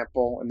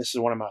example, and this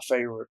is one of my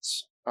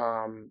favorites.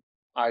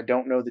 I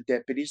don't know the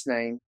deputy's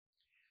name,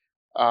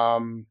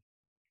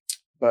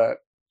 but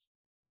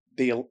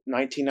the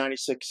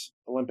 1996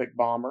 Olympic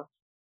bomber,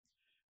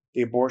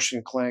 the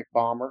abortion clinic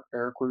bomber,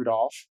 Eric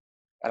Rudolph,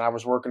 and I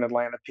was working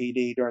Atlanta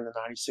PD during the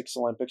 96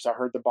 Olympics. I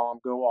heard the bomb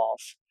go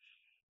off.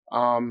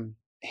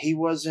 He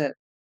wasn't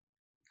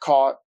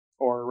caught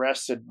or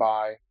arrested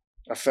by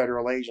a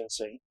federal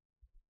agency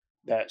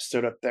that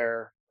stood up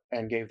there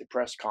and gave the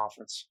press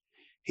conference.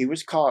 He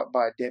was caught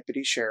by a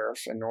deputy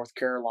sheriff in North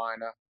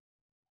Carolina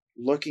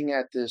looking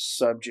at this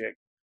subject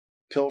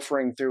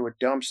pilfering through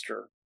a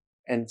dumpster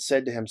and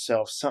said to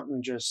himself,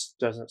 something just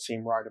doesn't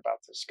seem right about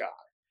this guy.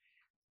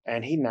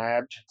 And he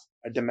nabbed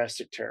a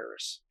domestic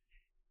terrorist.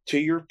 To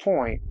your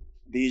point,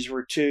 these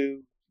were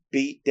two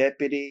beat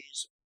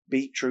deputies,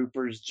 beat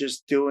troopers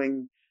just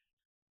doing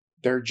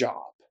their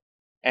job.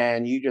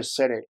 And you just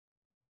said it,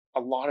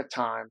 a lot of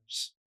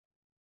times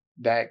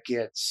that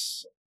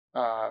gets,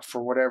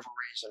 for whatever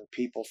reason,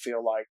 people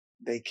feel like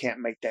they can't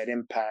make that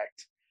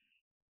impact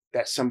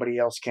that somebody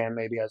else can,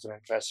 maybe as an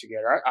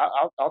investigator.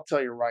 I'll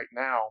tell you right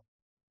now,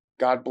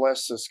 God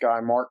bless this guy,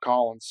 Mark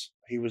Collins.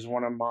 He was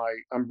one of my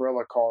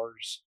umbrella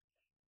cars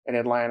in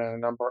Atlanta.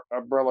 An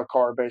umbrella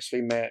car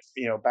basically meant,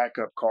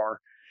 backup car.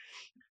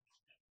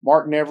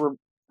 Mark never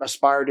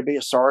aspired to be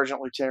a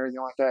sergeant, lieutenant, or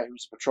anything like that. He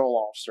was a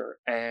patrol officer,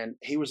 and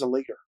he was a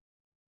leader.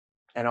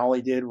 And all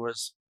he did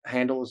was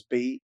handle his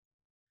beat.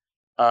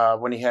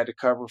 When he had to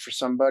cover for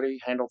somebody,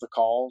 handle the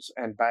calls,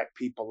 and back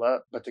people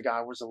up. But the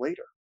guy was a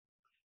leader.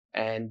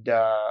 And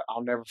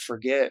I'll never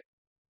forget,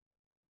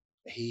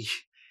 he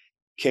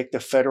kicked a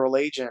federal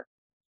agent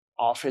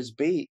off his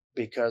beat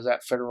because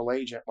that federal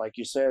agent, like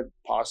you said,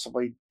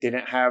 possibly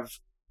didn't have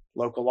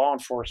local law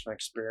enforcement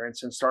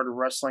experience and started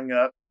wrestling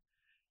up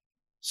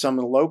some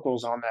of the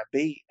locals on that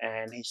beat.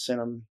 And he sent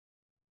them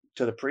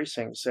to the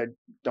precinct and said,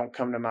 don't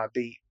come to my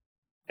beat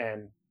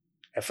and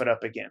F it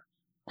up again.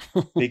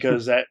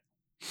 Because that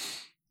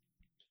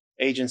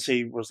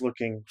agency was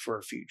looking for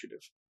a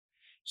fugitive.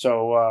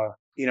 So,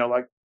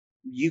 like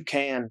you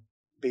can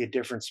be a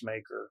difference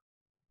maker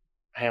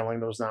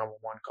handling those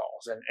 911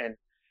 calls. And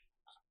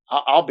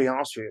I'll be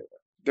honest with you,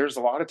 there's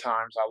a lot of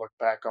times I look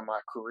back on my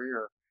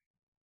career,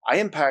 I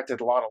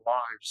impacted a lot of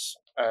lives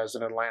as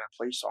an Atlanta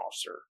police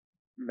officer,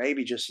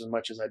 maybe just as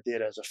much as I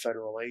did as a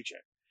federal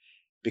agent,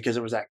 because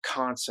it was that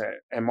constant.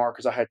 And Mark,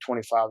 because I had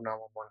 25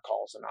 911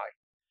 calls a night,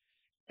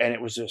 and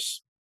it was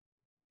just,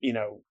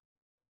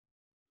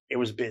 it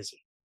was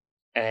busy.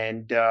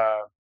 And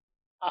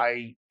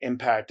I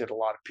impacted a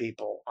lot of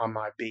people on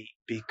my beat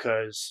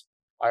because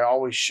I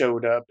always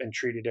showed up and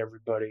treated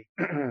everybody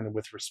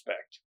with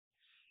respect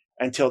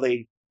until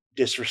they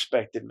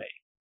disrespected me.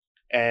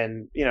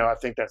 And, I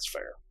think that's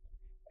fair.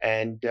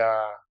 And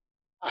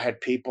I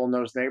had people in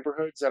those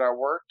neighborhoods that I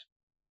worked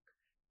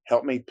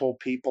help me pull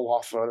people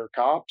off of other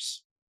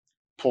cops,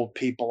 pulled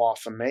people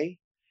off of me.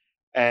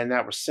 And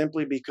that was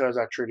simply because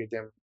I treated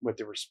them with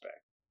the respect.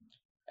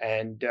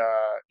 And,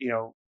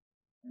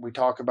 we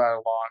talk about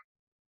it a lot.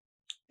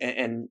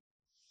 And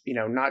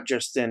not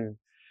just in,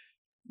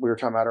 we were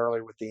talking about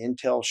earlier with the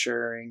intel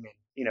sharing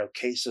and,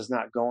 cases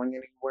not going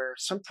anywhere.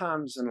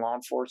 Sometimes in law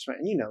enforcement,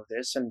 and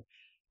this, and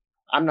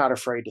I'm not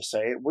afraid to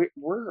say it,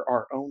 we're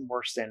our own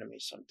worst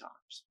enemies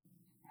sometimes.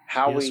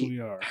 Yes, we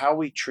are. How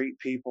we treat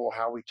people,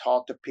 how we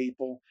talk to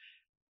people,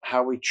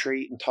 how we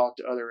treat and talk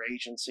to other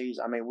agencies.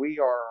 I mean, we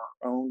are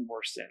our own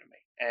worst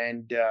enemy,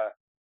 and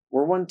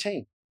we're one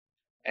team.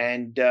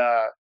 And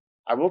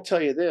I will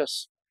tell you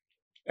this: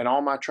 in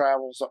all my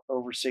travels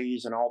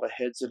overseas and all the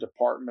heads of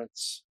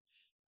departments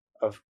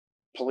of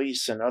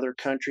police in other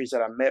countries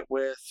that I met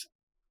with,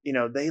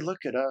 they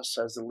look at us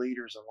as the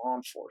leaders of law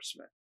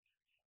enforcement.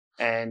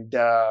 And,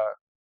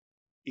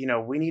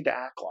 we need to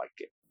act like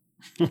it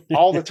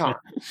all the time,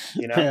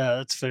 Yeah,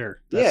 that's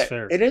fair. That's Yeah,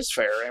 fair. it is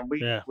fair. And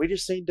Yeah. we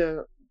just need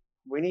to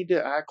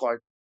act like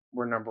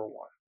we're number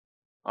one.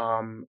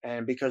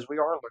 And because we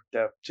are looked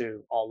up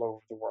to all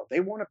over the world,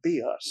 they want to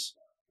be us.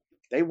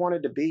 They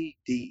wanted to be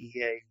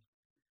DEA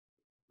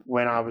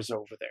when I was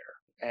over there.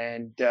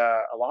 And,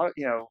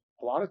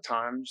 a lot of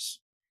times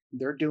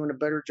they're doing a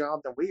better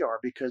job than we are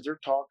because they're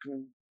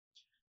talking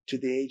to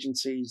the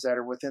agencies that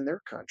are within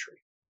their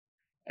country.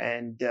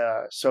 And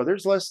so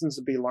there's lessons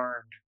to be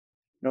learned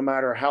no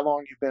matter how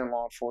long you've been in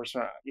law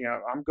enforcement.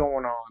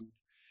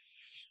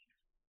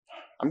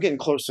 I'm getting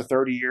close to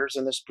 30 years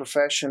in this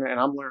profession, and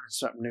I'm learning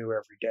something new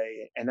every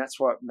day. And that's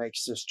what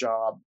makes this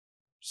job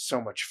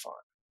so much fun.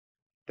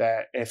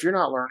 That if you're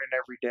not learning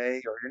every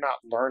day or you're not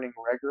learning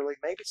regularly,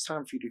 maybe it's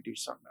time for you to do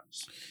something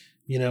else.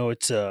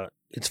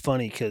 It's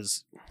funny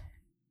because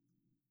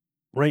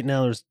right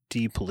now there's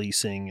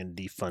depolicing and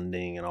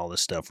defunding and all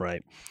this stuff,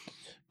 right?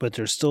 But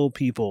there's still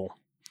people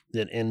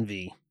that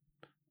envy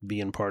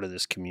being part of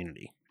this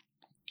community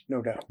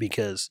No doubt.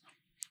 because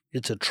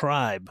it's a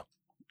tribe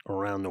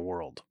around the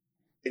world.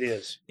 It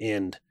is.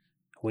 And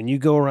when you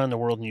go around the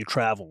world and you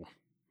travel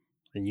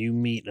and you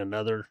meet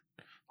another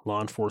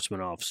law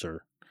enforcement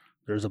officer,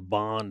 there's a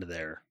bond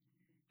there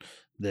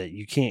that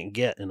you can't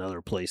get in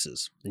other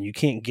places. And you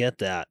can't get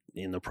that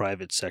in the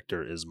private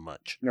sector as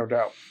much. No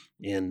doubt.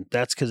 And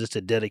that's because it's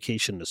a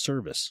dedication to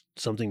service,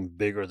 something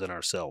bigger than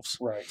ourselves.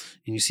 Right.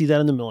 And you see that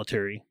in the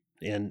military.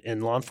 And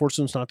law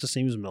enforcement's not the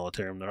same as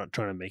military. I'm not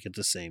trying to make it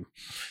the same.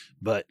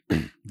 But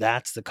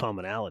that's the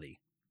commonality.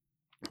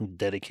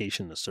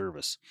 Dedication to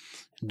service.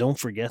 Don't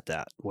forget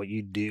that. What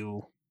you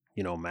do,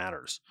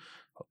 matters.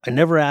 I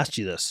never asked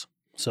you this,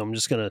 so I'm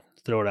just going to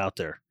throw it out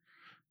there.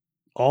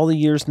 All the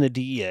years in the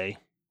DEA,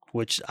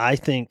 which I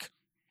think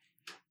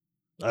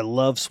I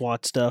love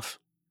SWAT stuff.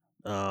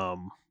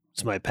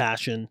 It's my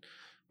passion,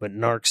 but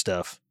narc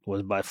stuff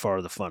was by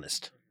far the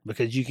funnest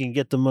because you can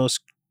get the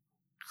most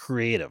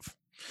creative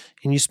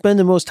and you spend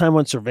the most time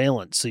on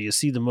surveillance. So you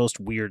see the most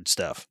weird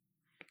stuff.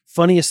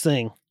 Funniest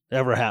thing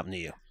ever happened to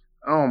you.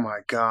 Oh my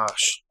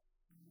gosh.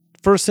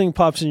 First thing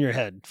pops in your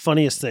head.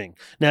 Funniest thing.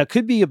 Now, it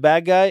could be a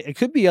bad guy. It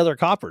could be other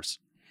coppers.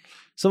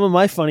 Some of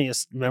my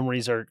funniest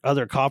memories are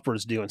other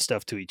coppers doing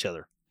stuff to each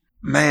other.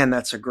 Man,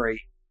 that's a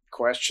great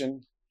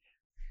question.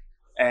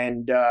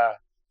 And I'm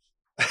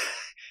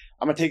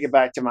going to take it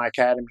back to my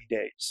academy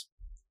days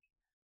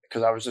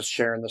because I was just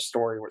sharing this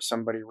story with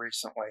somebody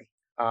recently.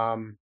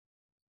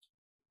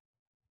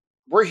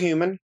 We're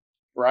human,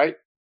 right?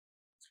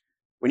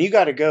 When you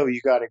got to go,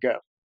 you got to go.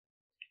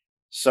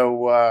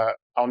 So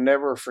I'll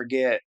never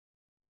forget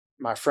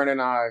my friend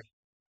and I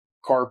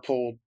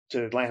carpooled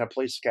to Atlanta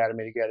Police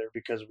Academy together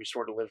because we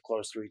sort of live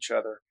close to each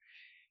other.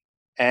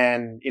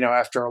 And,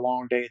 after a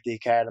long day at the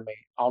academy,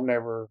 I'll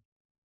never,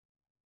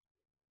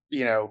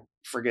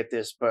 forget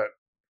this, but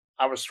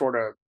I was sort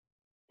of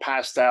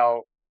passed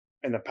out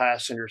in the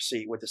passenger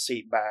seat with the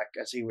seat back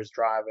as he was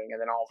driving. And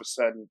then all of a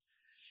sudden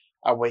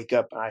I wake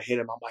up and I hit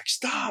him. I'm like,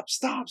 stop,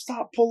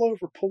 pull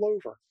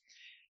over.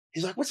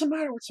 He's like, what's the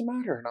matter?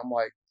 And I'm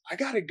like, I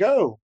got to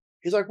go.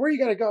 He's like, where you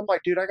got to go? I'm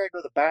like, dude, I got to go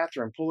to the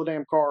bathroom. Pull the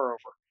damn car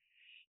over.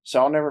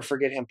 So I'll never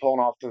forget him pulling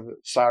off the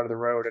side of the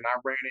road. And I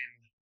ran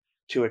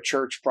into a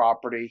church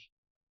property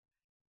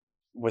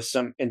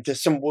into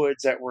some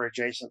woods that were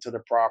adjacent to the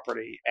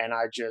property. And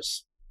I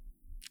just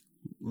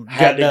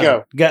had to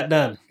go. Got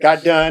done.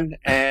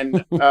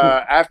 And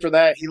after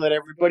that, he let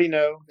everybody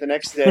know the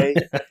next day.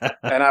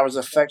 And I was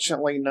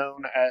affectionately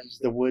known as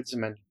the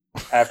Woodsman.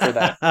 After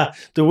that,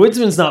 the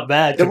Woodsman's not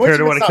bad compared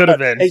to what it could have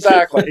been.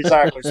 Exactly.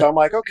 So I'm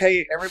like,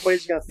 okay,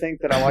 everybody's gonna think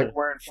that I like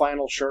wearing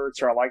flannel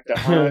shirts or I like to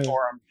hunt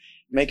or I'm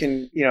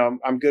making,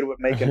 I'm good with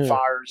making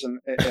fires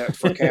and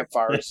for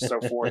campfires and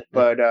so forth.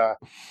 But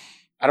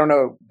I don't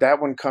know.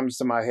 That one comes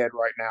to my head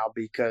right now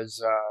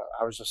because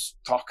I was just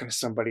talking to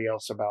somebody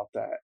else about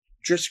that.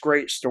 Just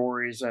great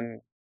stories and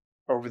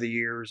over the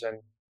years, and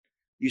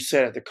you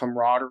said it, the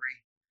camaraderie.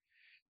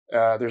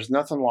 There's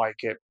nothing like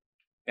it,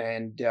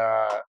 and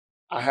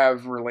I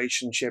have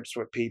relationships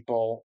with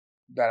people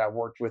that I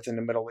worked with in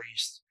the Middle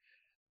East.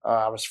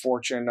 I was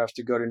fortunate enough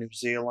to go to New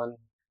Zealand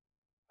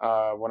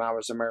when I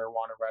was a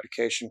marijuana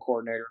eradication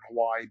coordinator in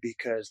Hawaii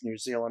because New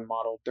Zealand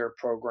modeled their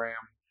program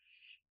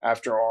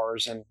after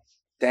ours. And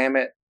damn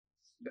it,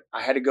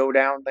 I had to go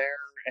down there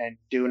and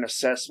do an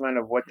assessment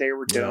of what they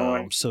were doing. Oh,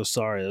 I'm so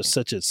sorry. It was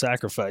such a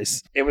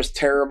sacrifice. It was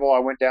terrible. I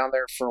went down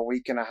there for a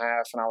week and a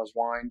half and I was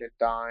wined and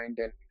dined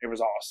and it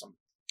was awesome.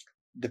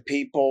 The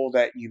people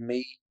that you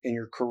meet in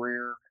your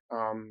career,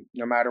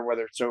 no matter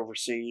whether it's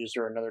overseas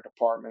or another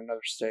department,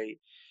 another state,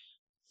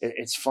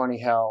 it's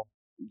funny how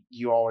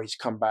you always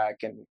come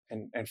back and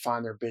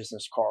find their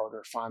business card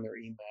or find their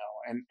email.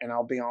 And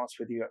I'll be honest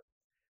with you,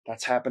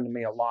 that's happened to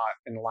me a lot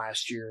in the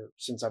last year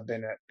since I've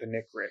been at the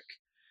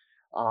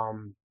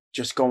NCRIC.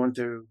 Just going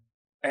through,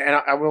 and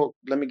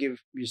let me give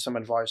you some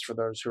advice for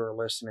those who are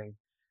listening.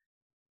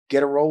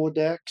 get a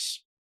Rolodex.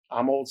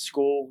 I'm old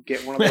school.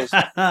 Get one of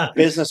those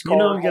business You know,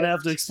 card I'm gonna have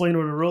to holders. explain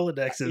what a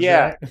Rolodex is.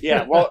 Yeah, right?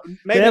 yeah. Well,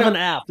 maybe they have not-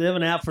 an app. They have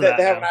an app for they, that.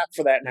 they have now. an app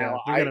for that Yeah,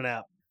 now. they got an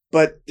app.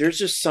 But there's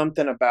just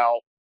something about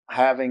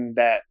having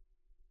that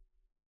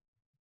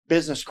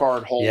business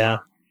card holder. Yeah.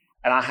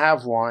 And I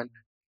have one,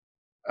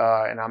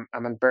 and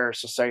I'm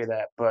embarrassed to say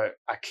that, but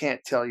I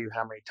can't tell you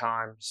how many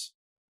times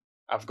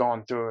I've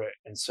gone through it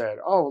and said,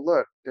 "Oh,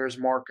 look, there's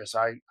Marcus.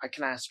 I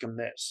can ask him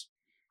this,"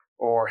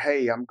 or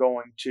 "Hey, I'm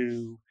going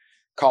to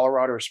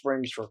Colorado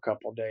Springs for a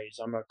couple of days.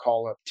 I'm going to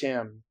call up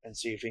Tim and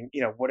see if he,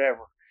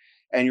 whatever."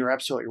 And you're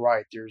absolutely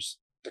right. There's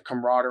the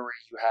camaraderie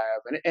you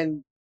have,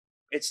 and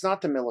it's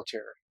not the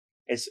military.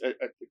 It's a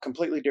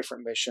completely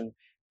different mission,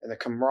 and the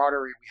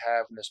camaraderie we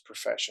have in this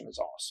profession is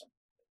awesome,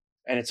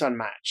 and it's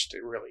unmatched.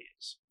 It really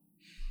is.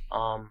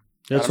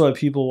 That's why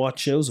people watch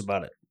shows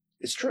about it.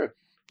 It's true.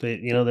 They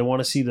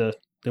want to see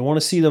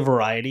the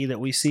variety that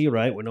we see,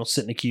 right? We don't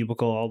sit in a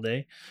cubicle all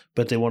day,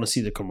 but they want to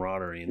see the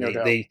camaraderie, and No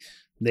doubt.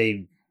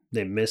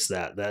 they miss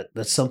that.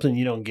 That's something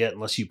you don't get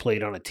unless you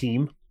played on a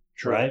team,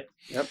 True. right?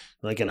 Yep.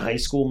 Like in high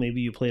school, maybe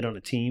you played on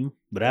a team,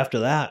 but after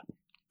that,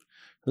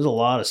 there's a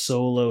lot of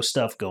solo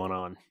stuff going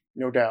on.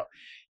 No doubt.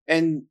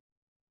 And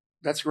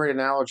that's a great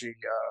analogy.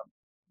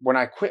 When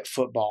I quit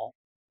football,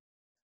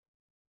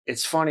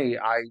 it's funny,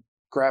 I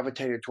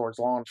gravitated towards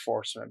law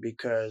enforcement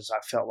because I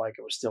felt like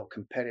it was still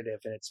competitive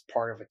and it's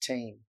part of a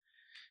team.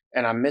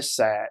 And I missed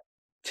that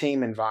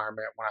team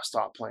environment when I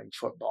stopped playing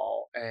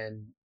football.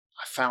 And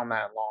I found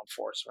that in law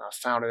enforcement. I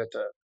found it at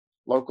the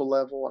local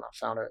level, and I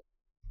found it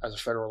as a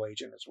federal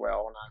agent as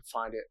well. And I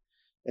find it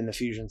in the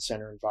Fusion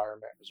Center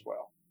environment as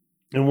well.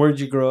 And where did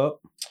you grow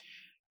up?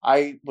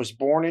 I was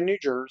born in New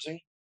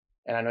Jersey,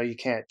 and I know you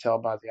can't tell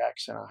by the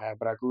accent I have,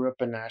 but I grew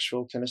up in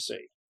Nashville,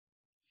 Tennessee.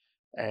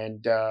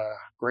 And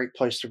great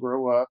place to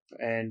grow up.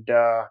 And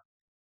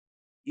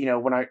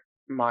when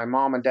my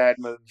mom and dad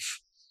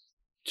moved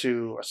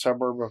to a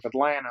suburb of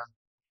Atlanta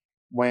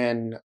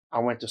when I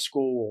went to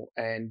school,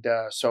 and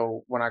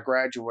so when I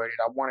graduated,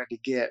 I wanted to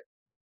get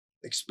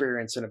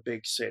experience in a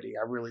big city.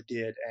 I really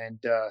did, and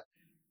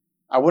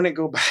I wouldn't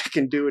go back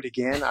and do it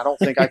again. I don't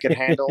think I could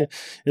handle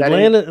that.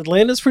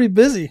 Atlanta's pretty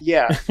busy.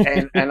 Yeah,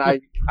 and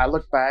I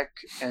look back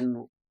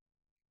and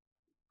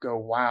go,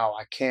 wow,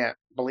 I can't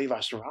believe I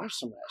survived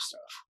some of that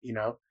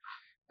stuff,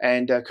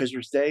 and because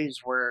there's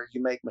days where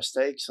you make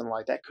mistakes, and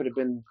like that could have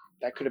been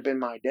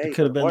my day. It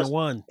could have been the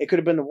one. It could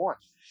have been the one,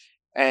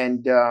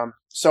 and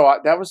so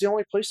that was the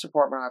only police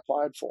department I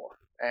applied for,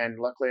 and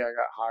luckily I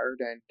got hired,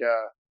 and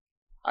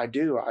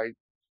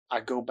I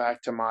go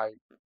back to my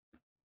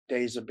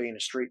days of being a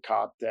street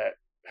cop that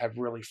have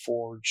really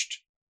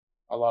forged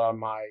a lot of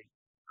my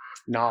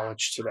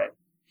knowledge today.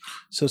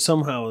 So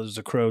somehow there's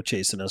a crow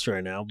chasing us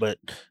right now, but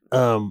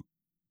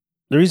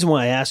the reason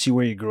why I asked you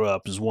where you grew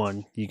up is,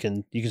 one, you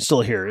can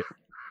still hear it,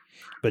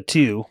 but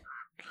two,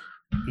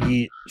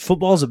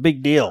 football's a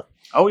big deal.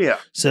 Oh yeah.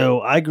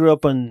 So I grew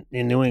up in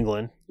New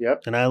England.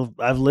 Yep. And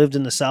I've lived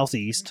in the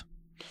Southeast,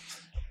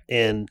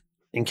 and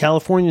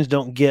Californians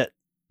don't get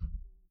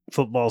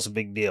football's a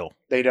big deal.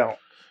 They don't.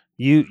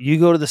 You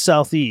go to the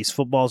Southeast,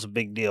 football's a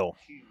big deal,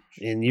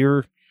 and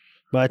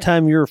by the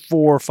time you're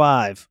 4 or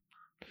 5,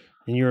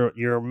 and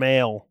you're a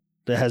male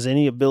that has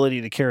any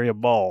ability to carry a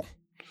ball,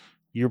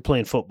 you're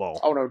playing football.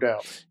 Oh, no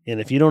doubt.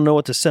 And if you don't know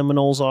what the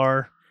Seminoles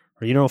are,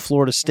 or you don't know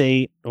Florida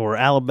State or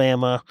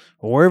Alabama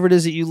or wherever it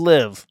is that you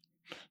live,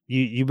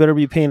 you better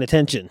be paying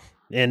attention.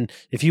 And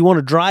if you want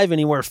to drive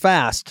anywhere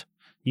fast,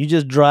 you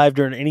just drive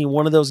during any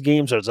one of those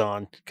games that's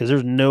on, because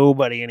there's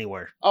nobody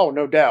anywhere. Oh,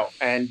 no doubt.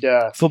 And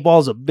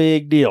football's a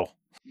big deal.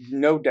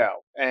 No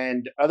doubt.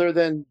 And other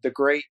than the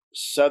great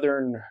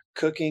Southern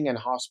cooking and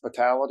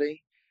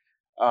hospitality,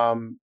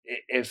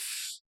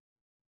 if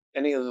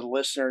any of the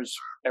listeners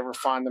ever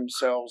find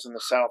themselves in the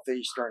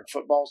Southeast during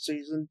football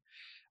season,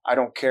 I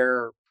don't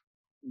care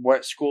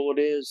what school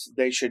it is,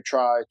 they should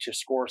try to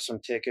score some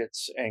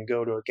tickets and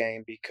go to a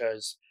game,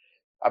 because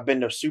I've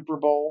been to Super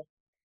Bowl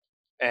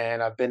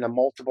and I've been to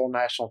multiple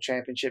national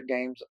championship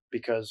games,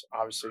 because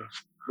obviously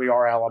we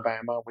are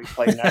Alabama. We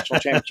play national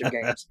championship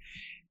games,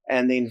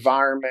 and the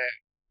environment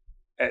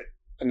at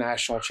a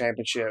national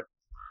championship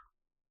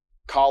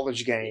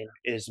college game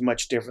is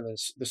much different than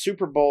the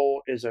Super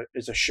Bowl is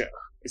a show.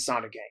 It's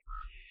not a game.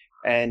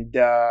 And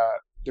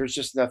there's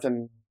just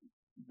nothing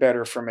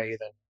better for me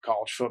than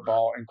college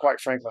football. And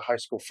quite frankly, high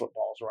school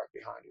football is right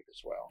behind it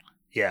as well.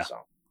 Yeah.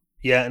 So.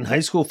 Yeah, and high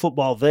school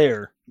football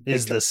there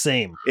is the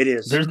same. It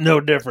is. There's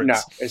no difference. No,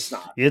 it's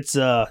not. It's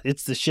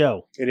the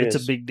show. It's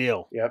a big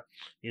deal. Yep.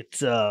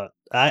 It's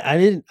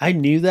I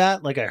knew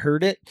that, like I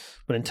heard it,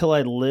 but until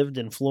I lived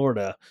in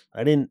Florida,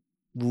 I didn't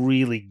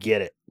really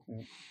get it.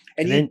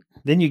 And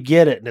then you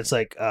get it, and it's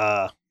like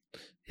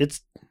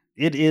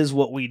it is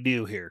what we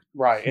do here.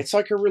 Right. It's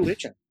like a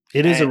religion.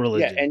 It is a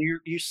religion. Yeah, and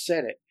you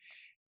said it.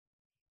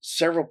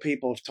 Several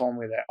people have told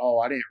me that, oh,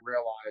 I didn't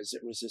realize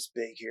it was this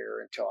big here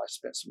until I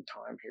spent some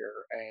time here.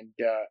 And,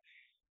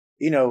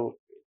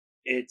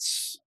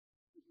 it's,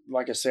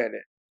 like I said,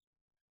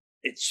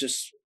 it's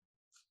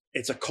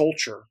a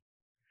culture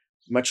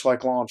much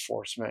like law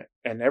enforcement,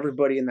 and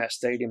everybody in that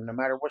stadium, no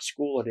matter what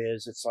school it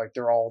is, it's like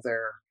they're all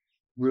there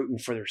rooting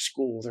for their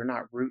school. They're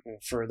not rooting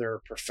for their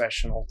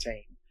professional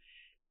team,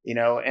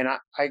 and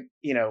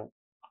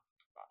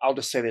I'll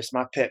just say this.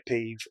 My pet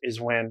peeve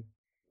is when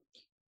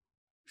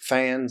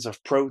fans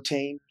of pro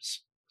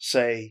teams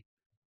say,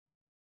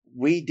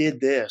 we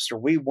did this, or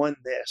we won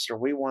this, or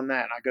we won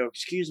that. And I go,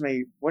 excuse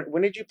me,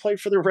 when did you play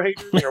for the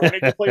Raiders? Or when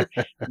did you play?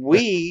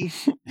 We,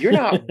 you're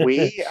not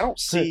we. I don't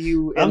see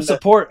you. I'm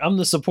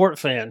the support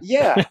fan.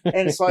 Yeah.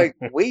 And it's like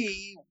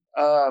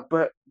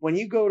but when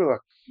you go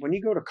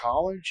to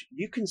college,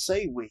 you can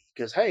say we,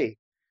 because, hey,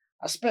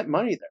 I spent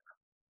money there.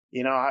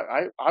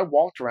 I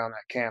walked around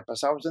that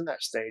campus. I was in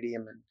that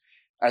stadium, and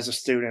as a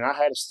student, I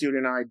had a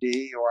student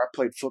ID, or I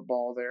played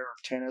football there, or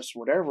tennis,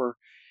 whatever.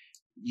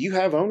 You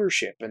have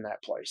ownership in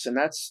that place, and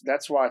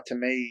that's why, to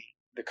me,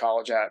 the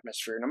college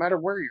atmosphere, no matter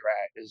where you're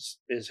at,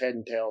 is head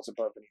and tails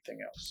above anything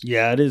else.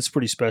 Yeah, it is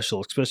pretty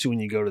special, especially when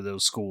you go to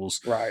those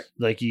schools. Right.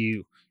 Like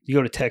you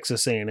go to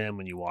Texas A&M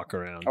when you walk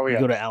around. Oh, yeah. You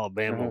go to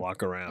Alabama,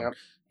 walk around. Yep.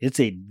 It's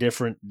a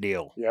different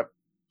deal. Yep.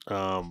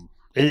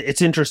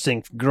 It's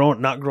interesting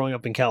not growing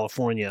up in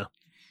California.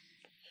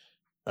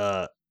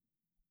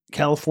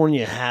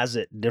 California has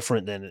it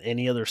different than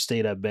any other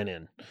state I've been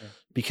in,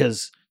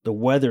 because the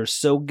weather's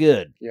so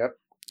good. Yep.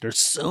 There's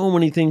so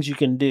many things you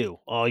can do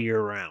all year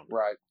round.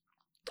 Right.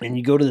 And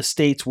you go to the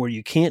states where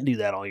you can't do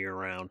that all year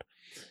round.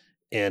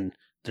 And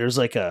there's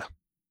like I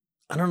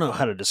don't know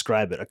how to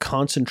describe it, a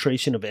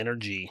concentration of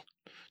energy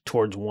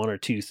towards one or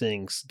two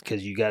things,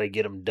 because you got to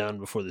get them done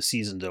before the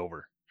season's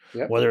over.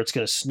 Yep. Whether it's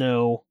going to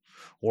snow,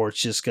 or it's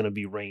just going to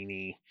be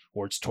rainy,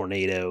 or it's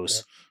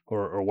tornadoes,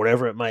 or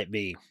whatever it might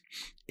be.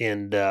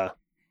 And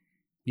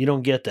you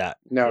don't get that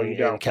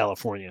in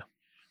California.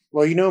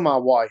 Well, my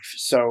wife,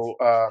 so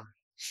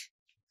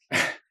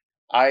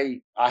I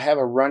have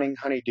a running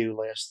honey-do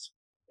list.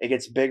 It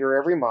gets bigger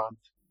every month,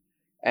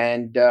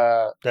 and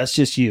that's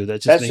just you.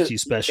 That just makes you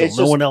special.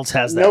 No one else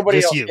has that. Nobody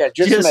just else. You. Yeah,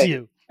 just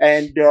you.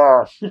 And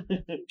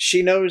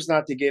she knows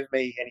not to give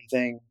me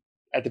anything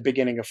at the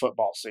beginning of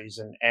football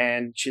season,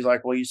 and she's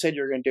like, "Well, you said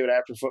you were going to do it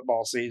after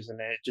football season,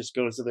 and it just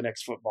goes to the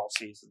next football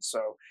season."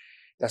 So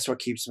that's what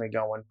keeps me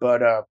going.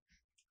 But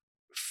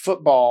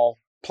football,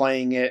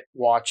 playing it,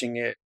 watching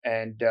it,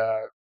 and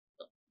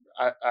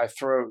I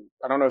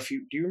don't know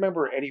do you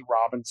remember Eddie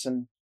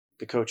Robinson,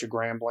 the coach of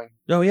Grambling?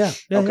 Oh, yeah.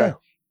 Okay. Yeah.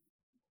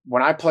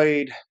 When I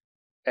played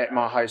at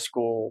my high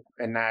school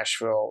in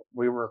Nashville,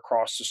 we were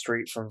across the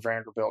street from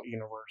Vanderbilt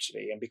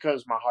University. And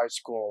because my high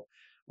school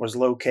was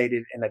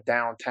located in a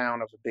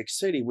downtown of a big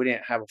city, we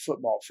didn't have a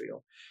football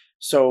field.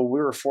 So we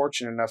were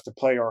fortunate enough to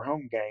play our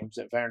home games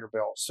at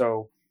Vanderbilt.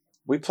 So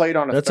we played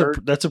on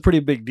that's a pretty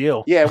big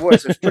deal. Yeah, it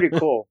was. It's pretty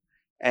cool.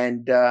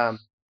 And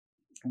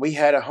we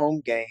had a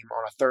home game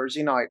on a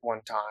Thursday night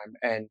one time,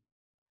 and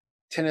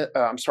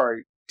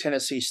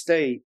Tennessee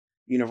State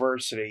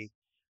University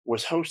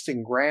was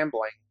hosting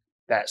Grambling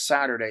that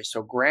Saturday.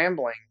 So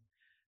Grambling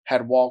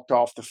had walked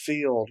off the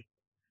field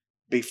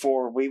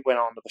before we went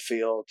onto the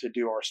field to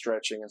do our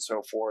stretching and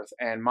so forth.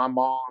 And my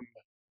mom,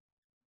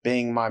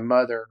 being my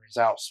mother, is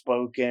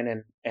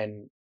outspoken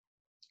and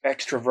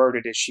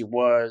extroverted as she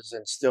was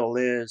and still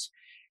is,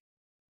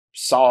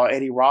 saw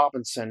Eddie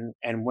Robinson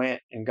and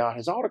went and got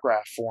his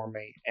autograph for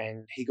me.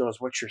 And he goes,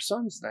 "What's your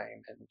son's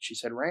name?" And she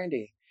said,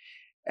 "Randy."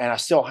 And I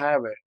still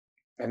have it.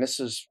 And this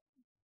is,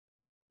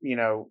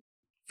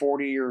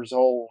 40 years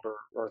old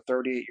or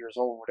 38 years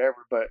old,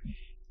 whatever. But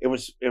it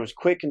was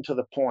quick and to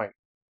the point.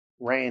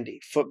 Randy,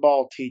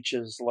 football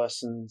teaches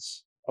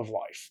lessons of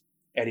life.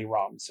 Eddie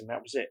Robinson.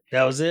 That was it.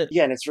 That was it?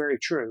 Yeah, and it's very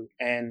true.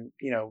 And,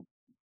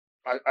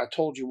 I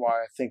told you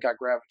why I think I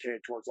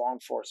gravitated towards law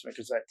enforcement,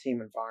 because that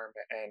team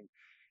environment. And,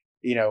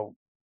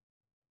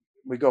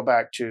 we go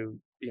back to,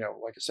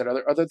 like I said,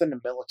 other than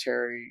the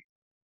military,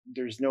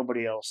 there's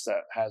nobody else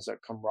that has a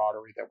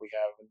camaraderie that we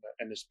have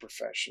in this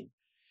profession.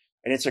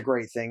 And it's a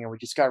great thing. And we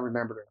just got to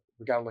remember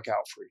we got to look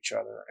out for each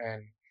other.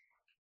 And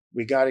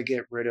we got to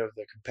get rid of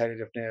the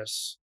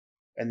competitiveness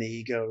and the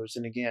egos.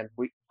 And again,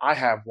 I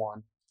have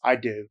one. I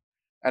do.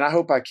 And I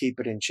hope I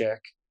keep it in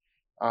check.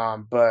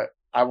 But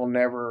I will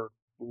never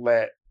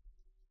let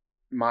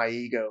my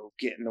ego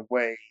get in the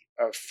way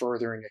of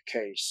furthering a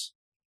case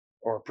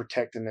or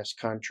protecting this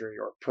country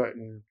or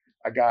putting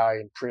a guy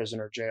in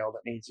prison or jail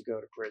that needs to go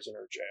to prison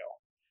or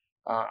jail.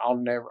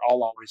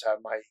 I'll always have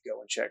my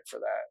ego in check for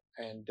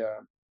that. And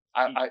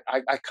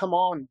I come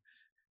on,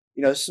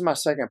 this is my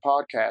second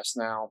podcast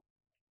now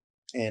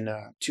in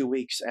 2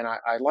 weeks. And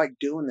I like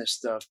doing this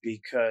stuff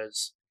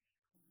because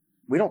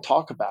we don't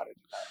talk about it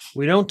enough.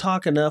 We don't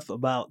talk enough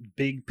about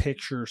big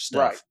picture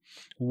stuff. Right.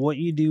 What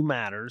you do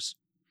matters.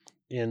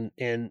 And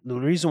the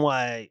reason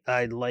why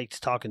I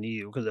liked talking to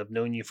you, because I've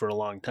known you for a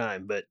long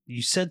time, but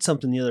you said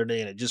something the other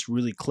day and it just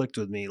really clicked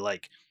with me.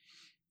 Like,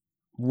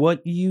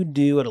 what you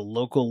do at a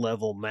local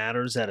level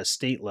matters at a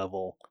state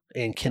level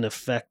and can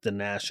affect the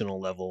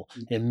national level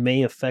and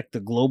may affect the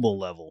global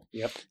level.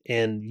 Yep.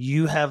 And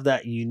you have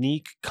that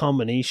unique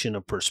combination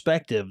of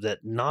perspective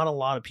that not a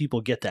lot of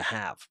people get to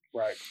have.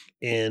 Right.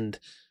 And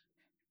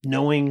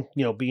knowing,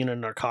 being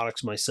in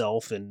narcotics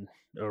myself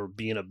or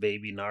being a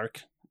baby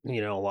narc, a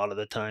lot of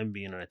the time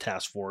being in a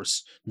task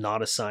force,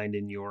 not assigned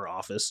in your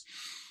office,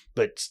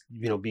 but,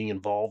 being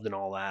involved in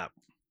all that,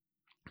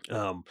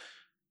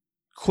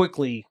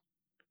 quickly,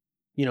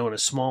 in a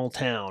small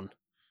town,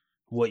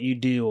 what you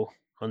do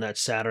on that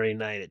Saturday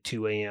night at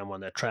 2 a.m. on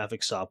that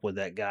traffic stop with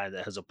that guy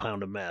that has a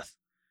pound of meth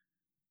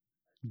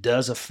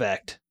does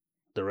affect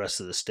the rest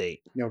of the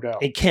state. No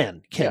doubt. It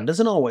can. Yeah.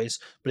 Doesn't always,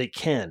 but it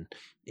can.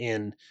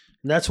 And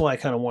that's why I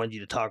kind of wanted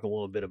you to talk a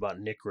little bit about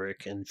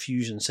NCRIC and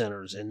fusion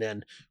centers. And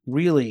then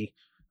really,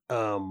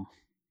 I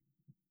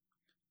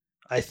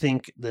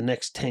think the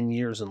next 10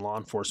 years in law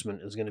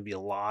enforcement is going to be a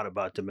lot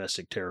about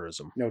domestic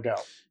terrorism. No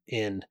doubt.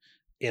 And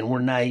we're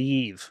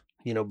naive.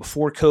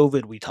 Before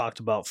COVID, we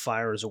talked about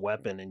fire as a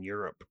weapon in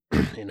Europe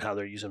and how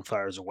they're using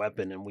fire as a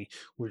weapon. And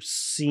we're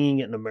seeing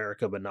it in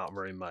America, but not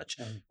very much.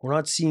 We're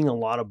not seeing a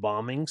lot of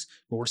bombings,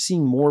 but we're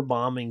seeing more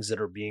bombings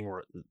that are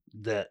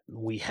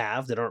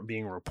that aren't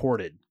being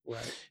reported.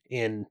 Right.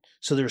 And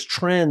so there's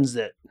trends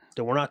that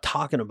we're not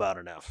talking about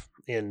enough.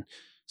 And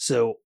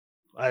so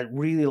I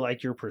really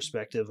like your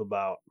perspective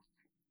about,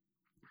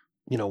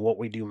 what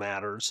we do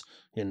matters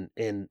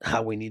and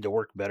how we need to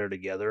work better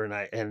together.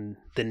 And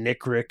the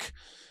NCRIC,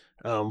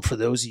 for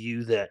those of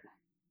you that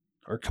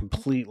are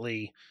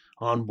completely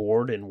on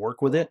board and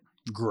work with it,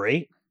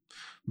 great.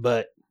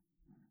 But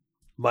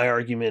my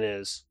argument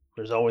is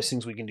there's always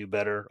things we can do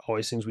better,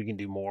 always things we can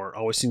do more,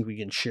 always things we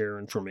can share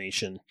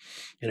information.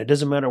 And it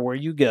doesn't matter where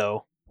you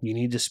go. You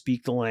need to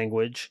speak the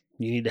language.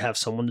 You need to have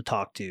someone to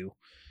talk to.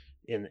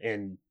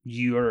 And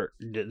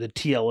the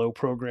TLO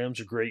programs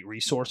are a great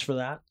resource for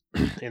that.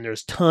 And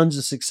there's tons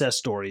of success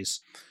stories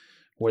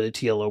where the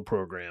TLO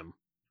program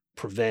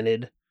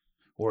prevented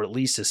or at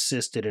least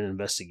assisted in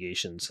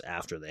investigations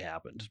after they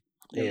happened.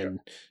 Okay.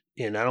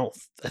 And I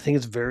think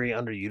it's very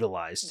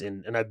underutilized.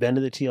 And I've been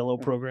to the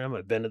TLO program,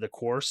 I've been to the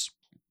course,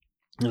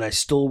 and I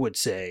still would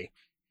say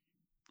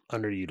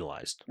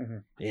underutilized. Mm-hmm.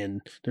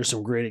 And there's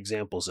some great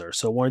examples there.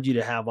 So I wanted you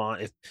to have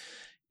on,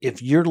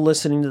 if you're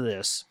listening to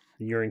this,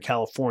 you're in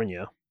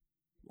California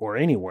or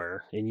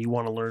anywhere, and you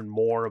want to learn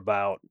more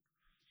about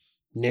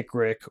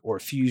NCRIC or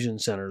fusion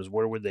centers,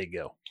 where would they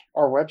go?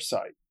 Our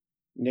website,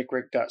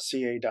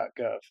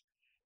 ncric.ca.gov.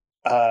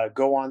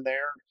 Go on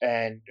there,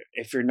 and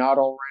if you're not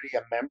already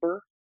a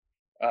member,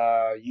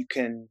 you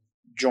can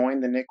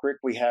join the NCRIC.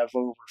 We have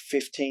over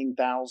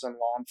 15,000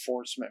 law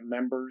enforcement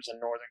members in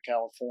Northern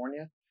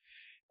California,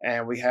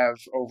 and we have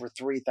over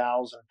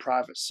 3,000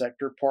 private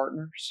sector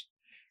partners.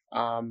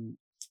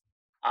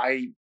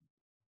 I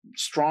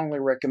strongly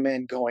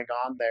recommend going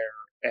on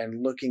there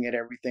and looking at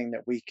everything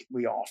that we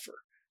offer.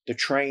 The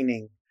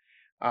training,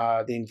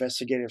 the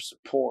investigative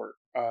support,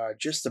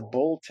 just the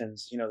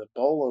bulletins, the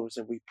bolos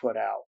that we put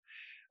out.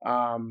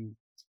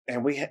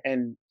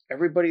 And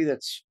everybody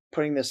that's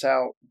putting this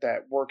out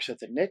that works at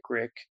the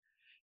NCRIC,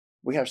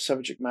 we have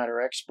subject matter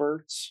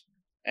experts,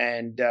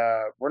 and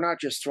we're not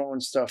just throwing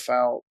stuff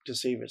out to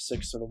see if it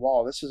sticks to the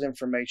wall. This is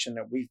information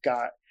that we've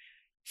got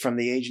from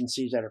the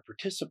agencies that are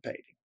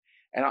participating.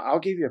 And I'll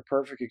give you a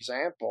perfect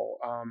example.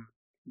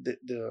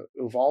 The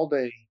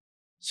Uvalde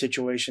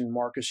situation,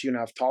 Marcus, you and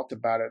I have talked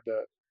about it.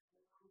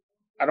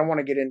 I don't want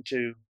to get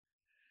into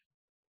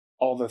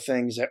all the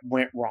things that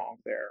went wrong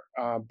there,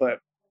 but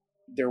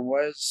there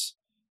was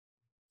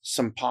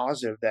some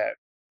positive that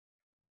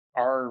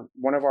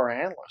one of our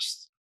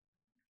analysts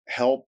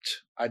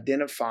helped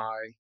identify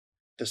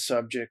the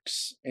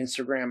subject's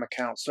Instagram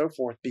account, so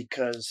forth,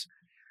 because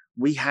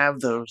we have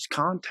those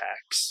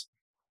contacts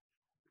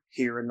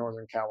here in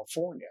Northern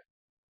California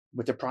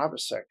with the private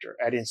sector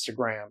at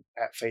Instagram,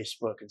 at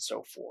Facebook, and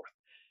so forth.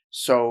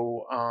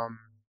 So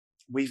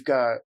we've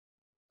got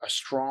a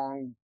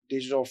strong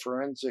digital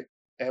forensic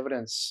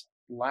evidence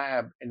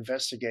lab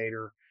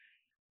investigator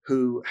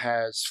who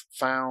has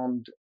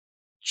found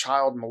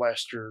child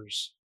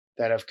molesters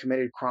that have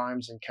committed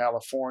crimes in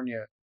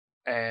California,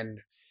 and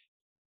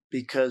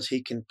because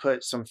he can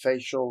put some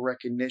facial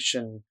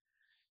recognition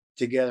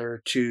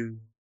together to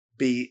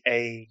be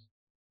a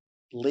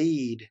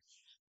lead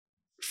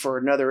for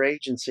another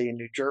agency in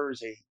New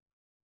Jersey,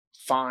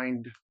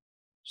 find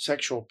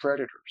sexual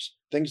predators,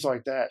 things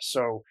like that.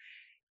 So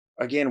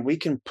again, we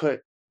can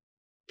put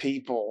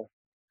people,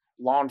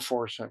 law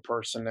enforcement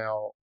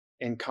personnel,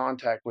 in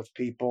contact with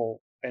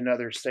people in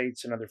other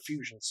states and other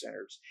fusion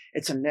centers.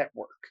 It's a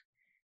network,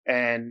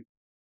 and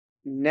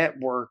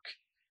network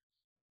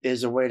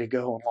is a way to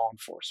go in law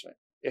enforcement.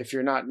 If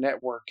you're not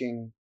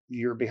networking,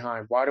 you're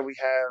behind. Why do we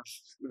have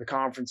the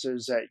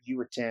conferences that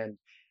you attend,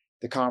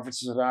 the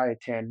conferences that I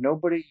attend?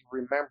 Nobody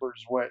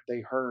remembers what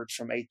they heard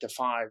from 8 to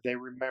 5. They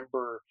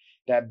remember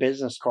that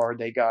business card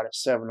they got at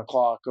 7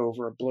 o'clock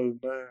over a blue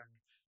moon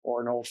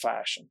or an old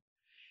fashioned.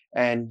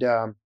 And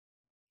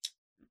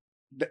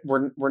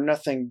we're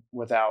nothing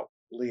without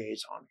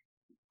liaison.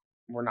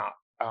 We're not.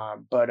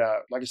 But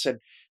like I said,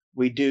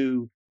 we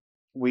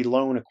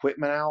loan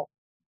equipment out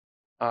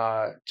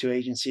to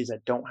agencies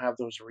that don't have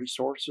those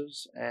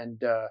resources.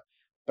 And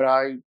but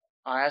I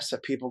ask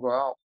that people go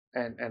out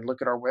and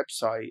look at our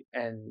website,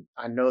 and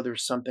I know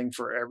there's something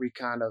for every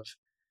kind of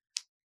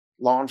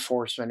law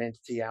enforcement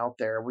entity out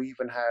there. We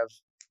even have,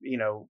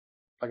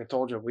 like I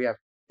told you, we have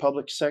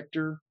public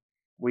sector,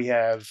 we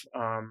have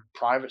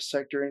private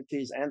sector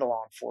entities, and the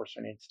law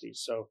enforcement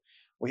entities. So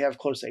we have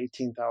close to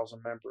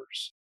 18,000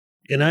 members.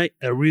 And I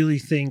really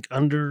think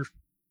under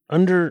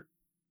I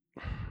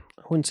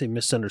wouldn't say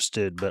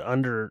misunderstood, but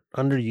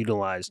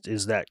underutilized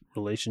is that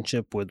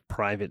relationship with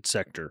private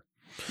sector,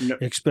 No,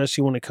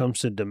 especially when it comes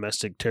to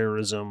domestic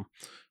terrorism,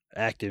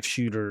 active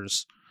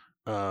shooters.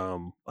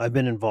 I've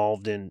been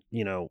involved in,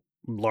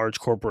 large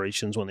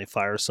corporations when they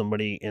fire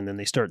somebody and then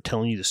they start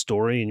telling you the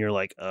story and you're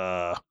like,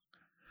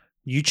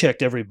 you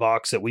checked every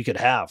box that we could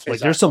have. Like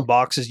there's some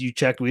boxes you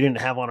checked we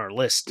didn't have on our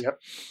list. Yep.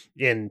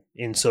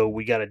 And so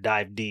we got to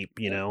dive deep,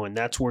 and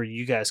that's where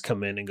you guys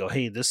come in and go,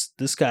 hey,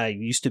 this guy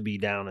used to be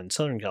down in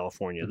Southern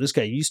California. This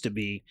guy used to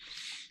be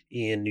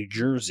in New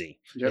Jersey.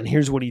 Yep. And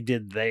here's what he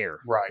did there.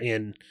 Right.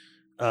 And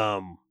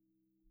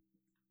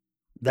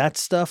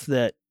that's stuff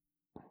that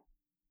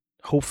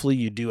hopefully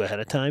you do ahead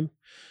of time,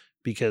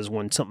 because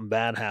when something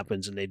bad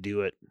happens and they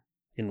do it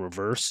in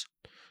reverse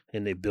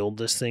and they build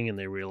this thing and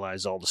they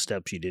realize all the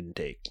steps you didn't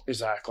take.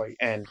 Exactly.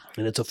 And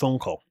it's a phone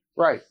call.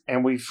 Right.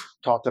 And we've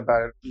talked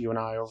about it, you and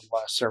I, over the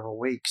last several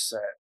weeks,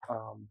 that,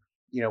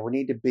 we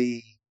need to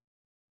be,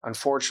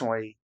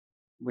 unfortunately,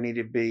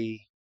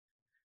 unfortunately,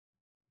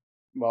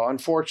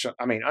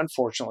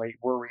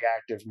 we're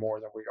reactive more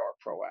than we are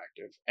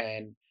proactive.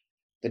 And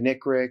the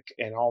NICRIC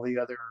and all the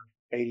other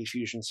 80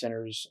 fusion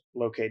centers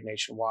located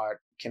nationwide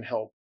can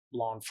help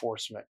law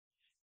enforcement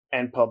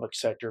and public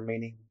sector,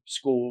 meaning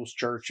schools,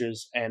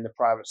 churches, and the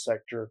private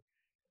sector,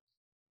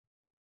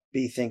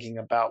 be thinking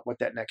about what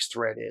that next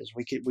threat is.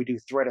 We do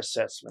threat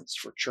assessments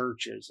for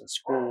churches and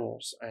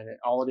schools, and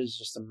all it is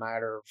just a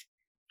matter of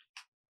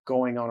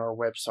going on our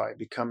website,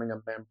 becoming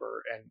a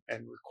member,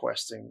 and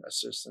requesting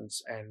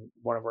assistance, and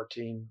one of our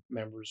team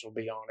members will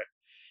be on it.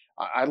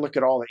 I look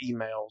at all the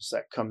emails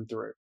that come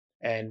through,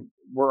 and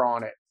we're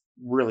on it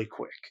really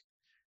quick.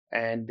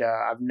 And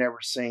I've never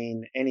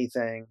seen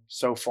anything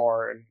so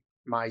far in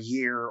my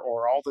year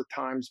or all the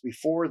times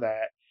before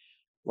that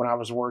when I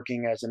was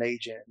working as an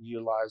agent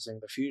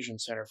utilizing the Fusion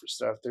Center for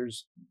stuff.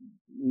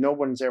 No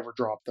one's ever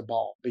dropped the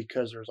ball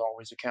because there's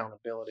always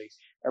accountability.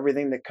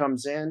 Everything that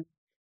comes in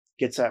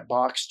gets that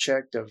box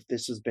checked of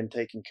this has been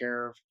taken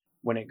care of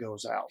when it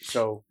goes out.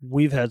 So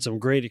we've had some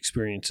great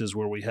experiences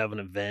where we have an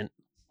event.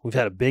 We've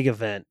had a big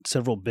event,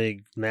 several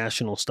big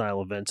national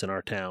style events in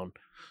our town.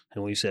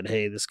 And we said,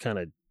 hey, this kind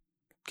of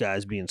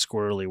guy's being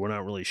squirrely. We're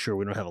not really sure.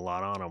 We don't have a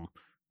lot on them.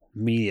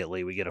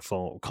 Immediately we get a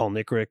phone call,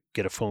 NICRIC,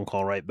 get a phone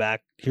call right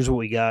back. Here's what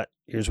we got.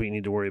 Here's what you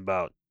need to worry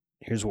about.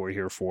 Here's what we're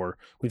here for.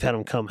 We've had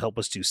them come help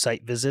us do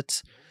site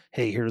visits.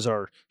 Hey, here's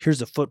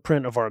the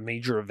footprint of our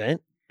major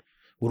event.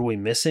 What are we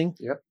missing?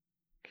 Yep.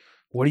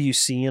 What are you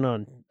seeing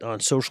on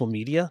social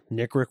media?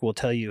 NICRIC will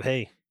tell you,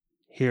 hey,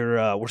 here,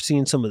 we're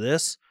seeing some of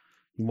this.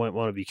 You might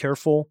want to be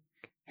careful.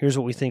 Here's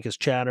what we think is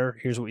chatter.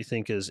 Here's what we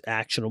think is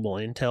actionable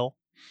intel.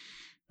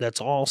 That's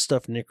all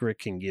stuff NICRIC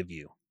can give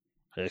you,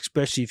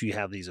 especially if you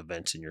have these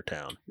events in your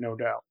town. No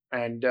doubt.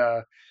 And,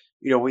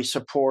 we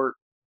support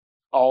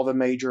all the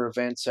major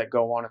events that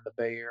go on in the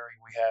Bay Area.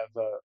 We have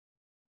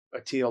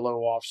a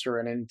TLO officer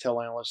and an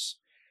intel analyst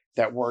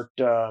that worked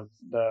the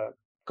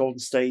Golden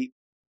State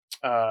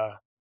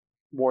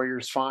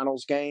Warriors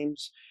finals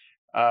games.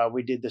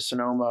 We did the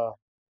Sonoma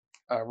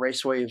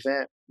Raceway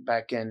event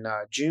back in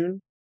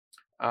June.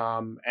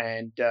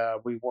 And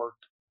we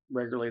worked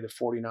regularly the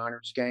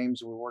 49ers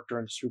games. We worked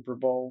during the Super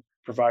Bowl,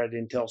 provided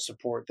intel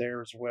support there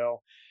as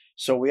well.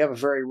 So we have a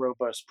very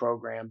robust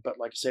program. But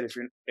like I said,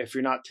 if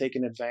you're not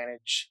taking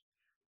advantage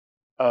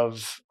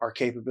of our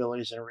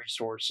capabilities and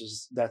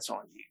resources, that's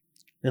on you.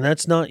 And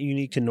that's not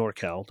unique to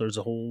NorCal. There's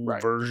a whole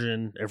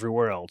version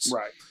everywhere else.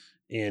 Right.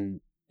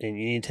 And you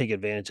need to take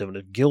advantage of it.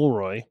 If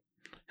Gilroy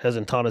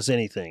hasn't taught us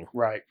anything,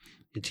 right,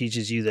 it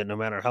teaches you that no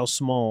matter how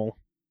small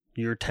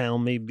your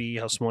town may be,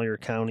 how small your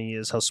county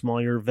is, how small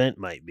your event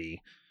might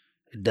be,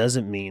 it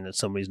doesn't mean that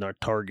somebody's not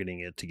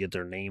targeting it to get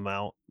their name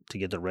out, to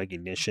get the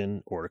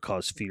recognition, or to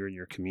cause fear in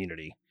your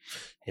community.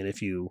 And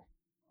if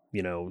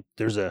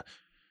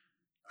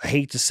I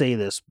hate to say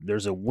this,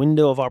 there's a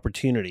window of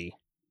opportunity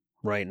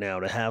right now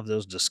to have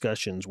those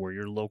discussions where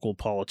your local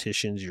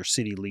politicians, your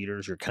city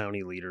leaders, your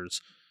county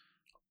leaders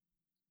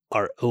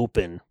are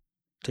open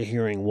to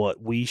hearing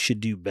what we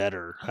should do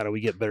better. How do we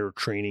get better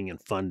training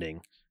and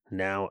funding?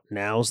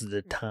 Now's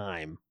the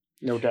time.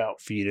 No doubt.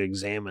 For you to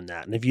examine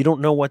that. And if you don't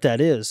know what that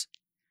is,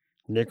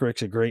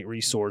 NICRIC's a great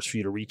resource for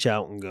you to reach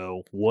out and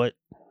go, what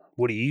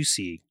do you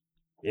see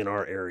in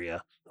our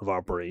area of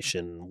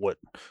operation? What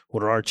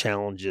are our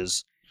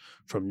challenges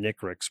from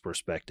NICRIC's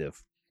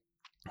perspective?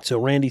 So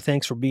Randy,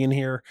 thanks for being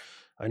here.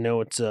 I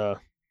know it's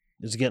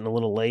getting a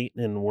little late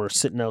and we're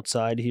sitting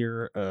outside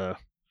here.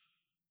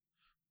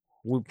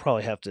 We'll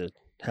probably have to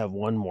have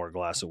one more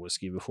glass of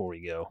whiskey before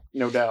we go.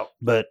 No doubt.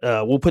 But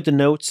we'll put the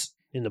notes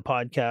in the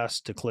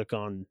podcast to click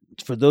on.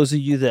 For those of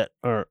you that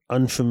are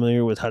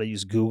unfamiliar with how to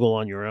use Google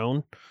on your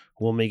own,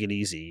 we'll make it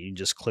easy. You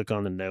just click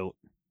on the note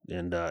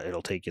and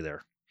it'll take you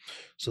there.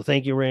 So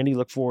thank you, Randy.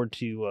 Look forward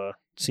to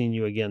seeing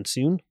you again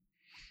soon.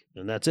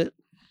 And that's it.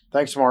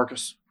 Thanks,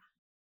 Marcus.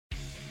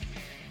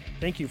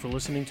 Thank you for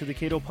listening to the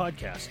Cato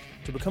Podcast.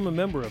 To become a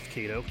member of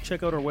Cato,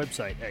 check out our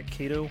website at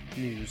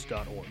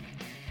catonews.org.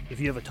 If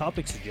you have a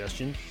topic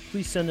suggestion,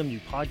 please send them to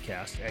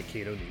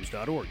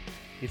podcast@catonews.org.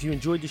 If you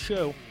enjoyed the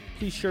show,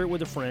 please share it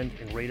with a friend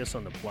and rate us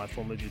on the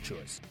platform of your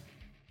choice.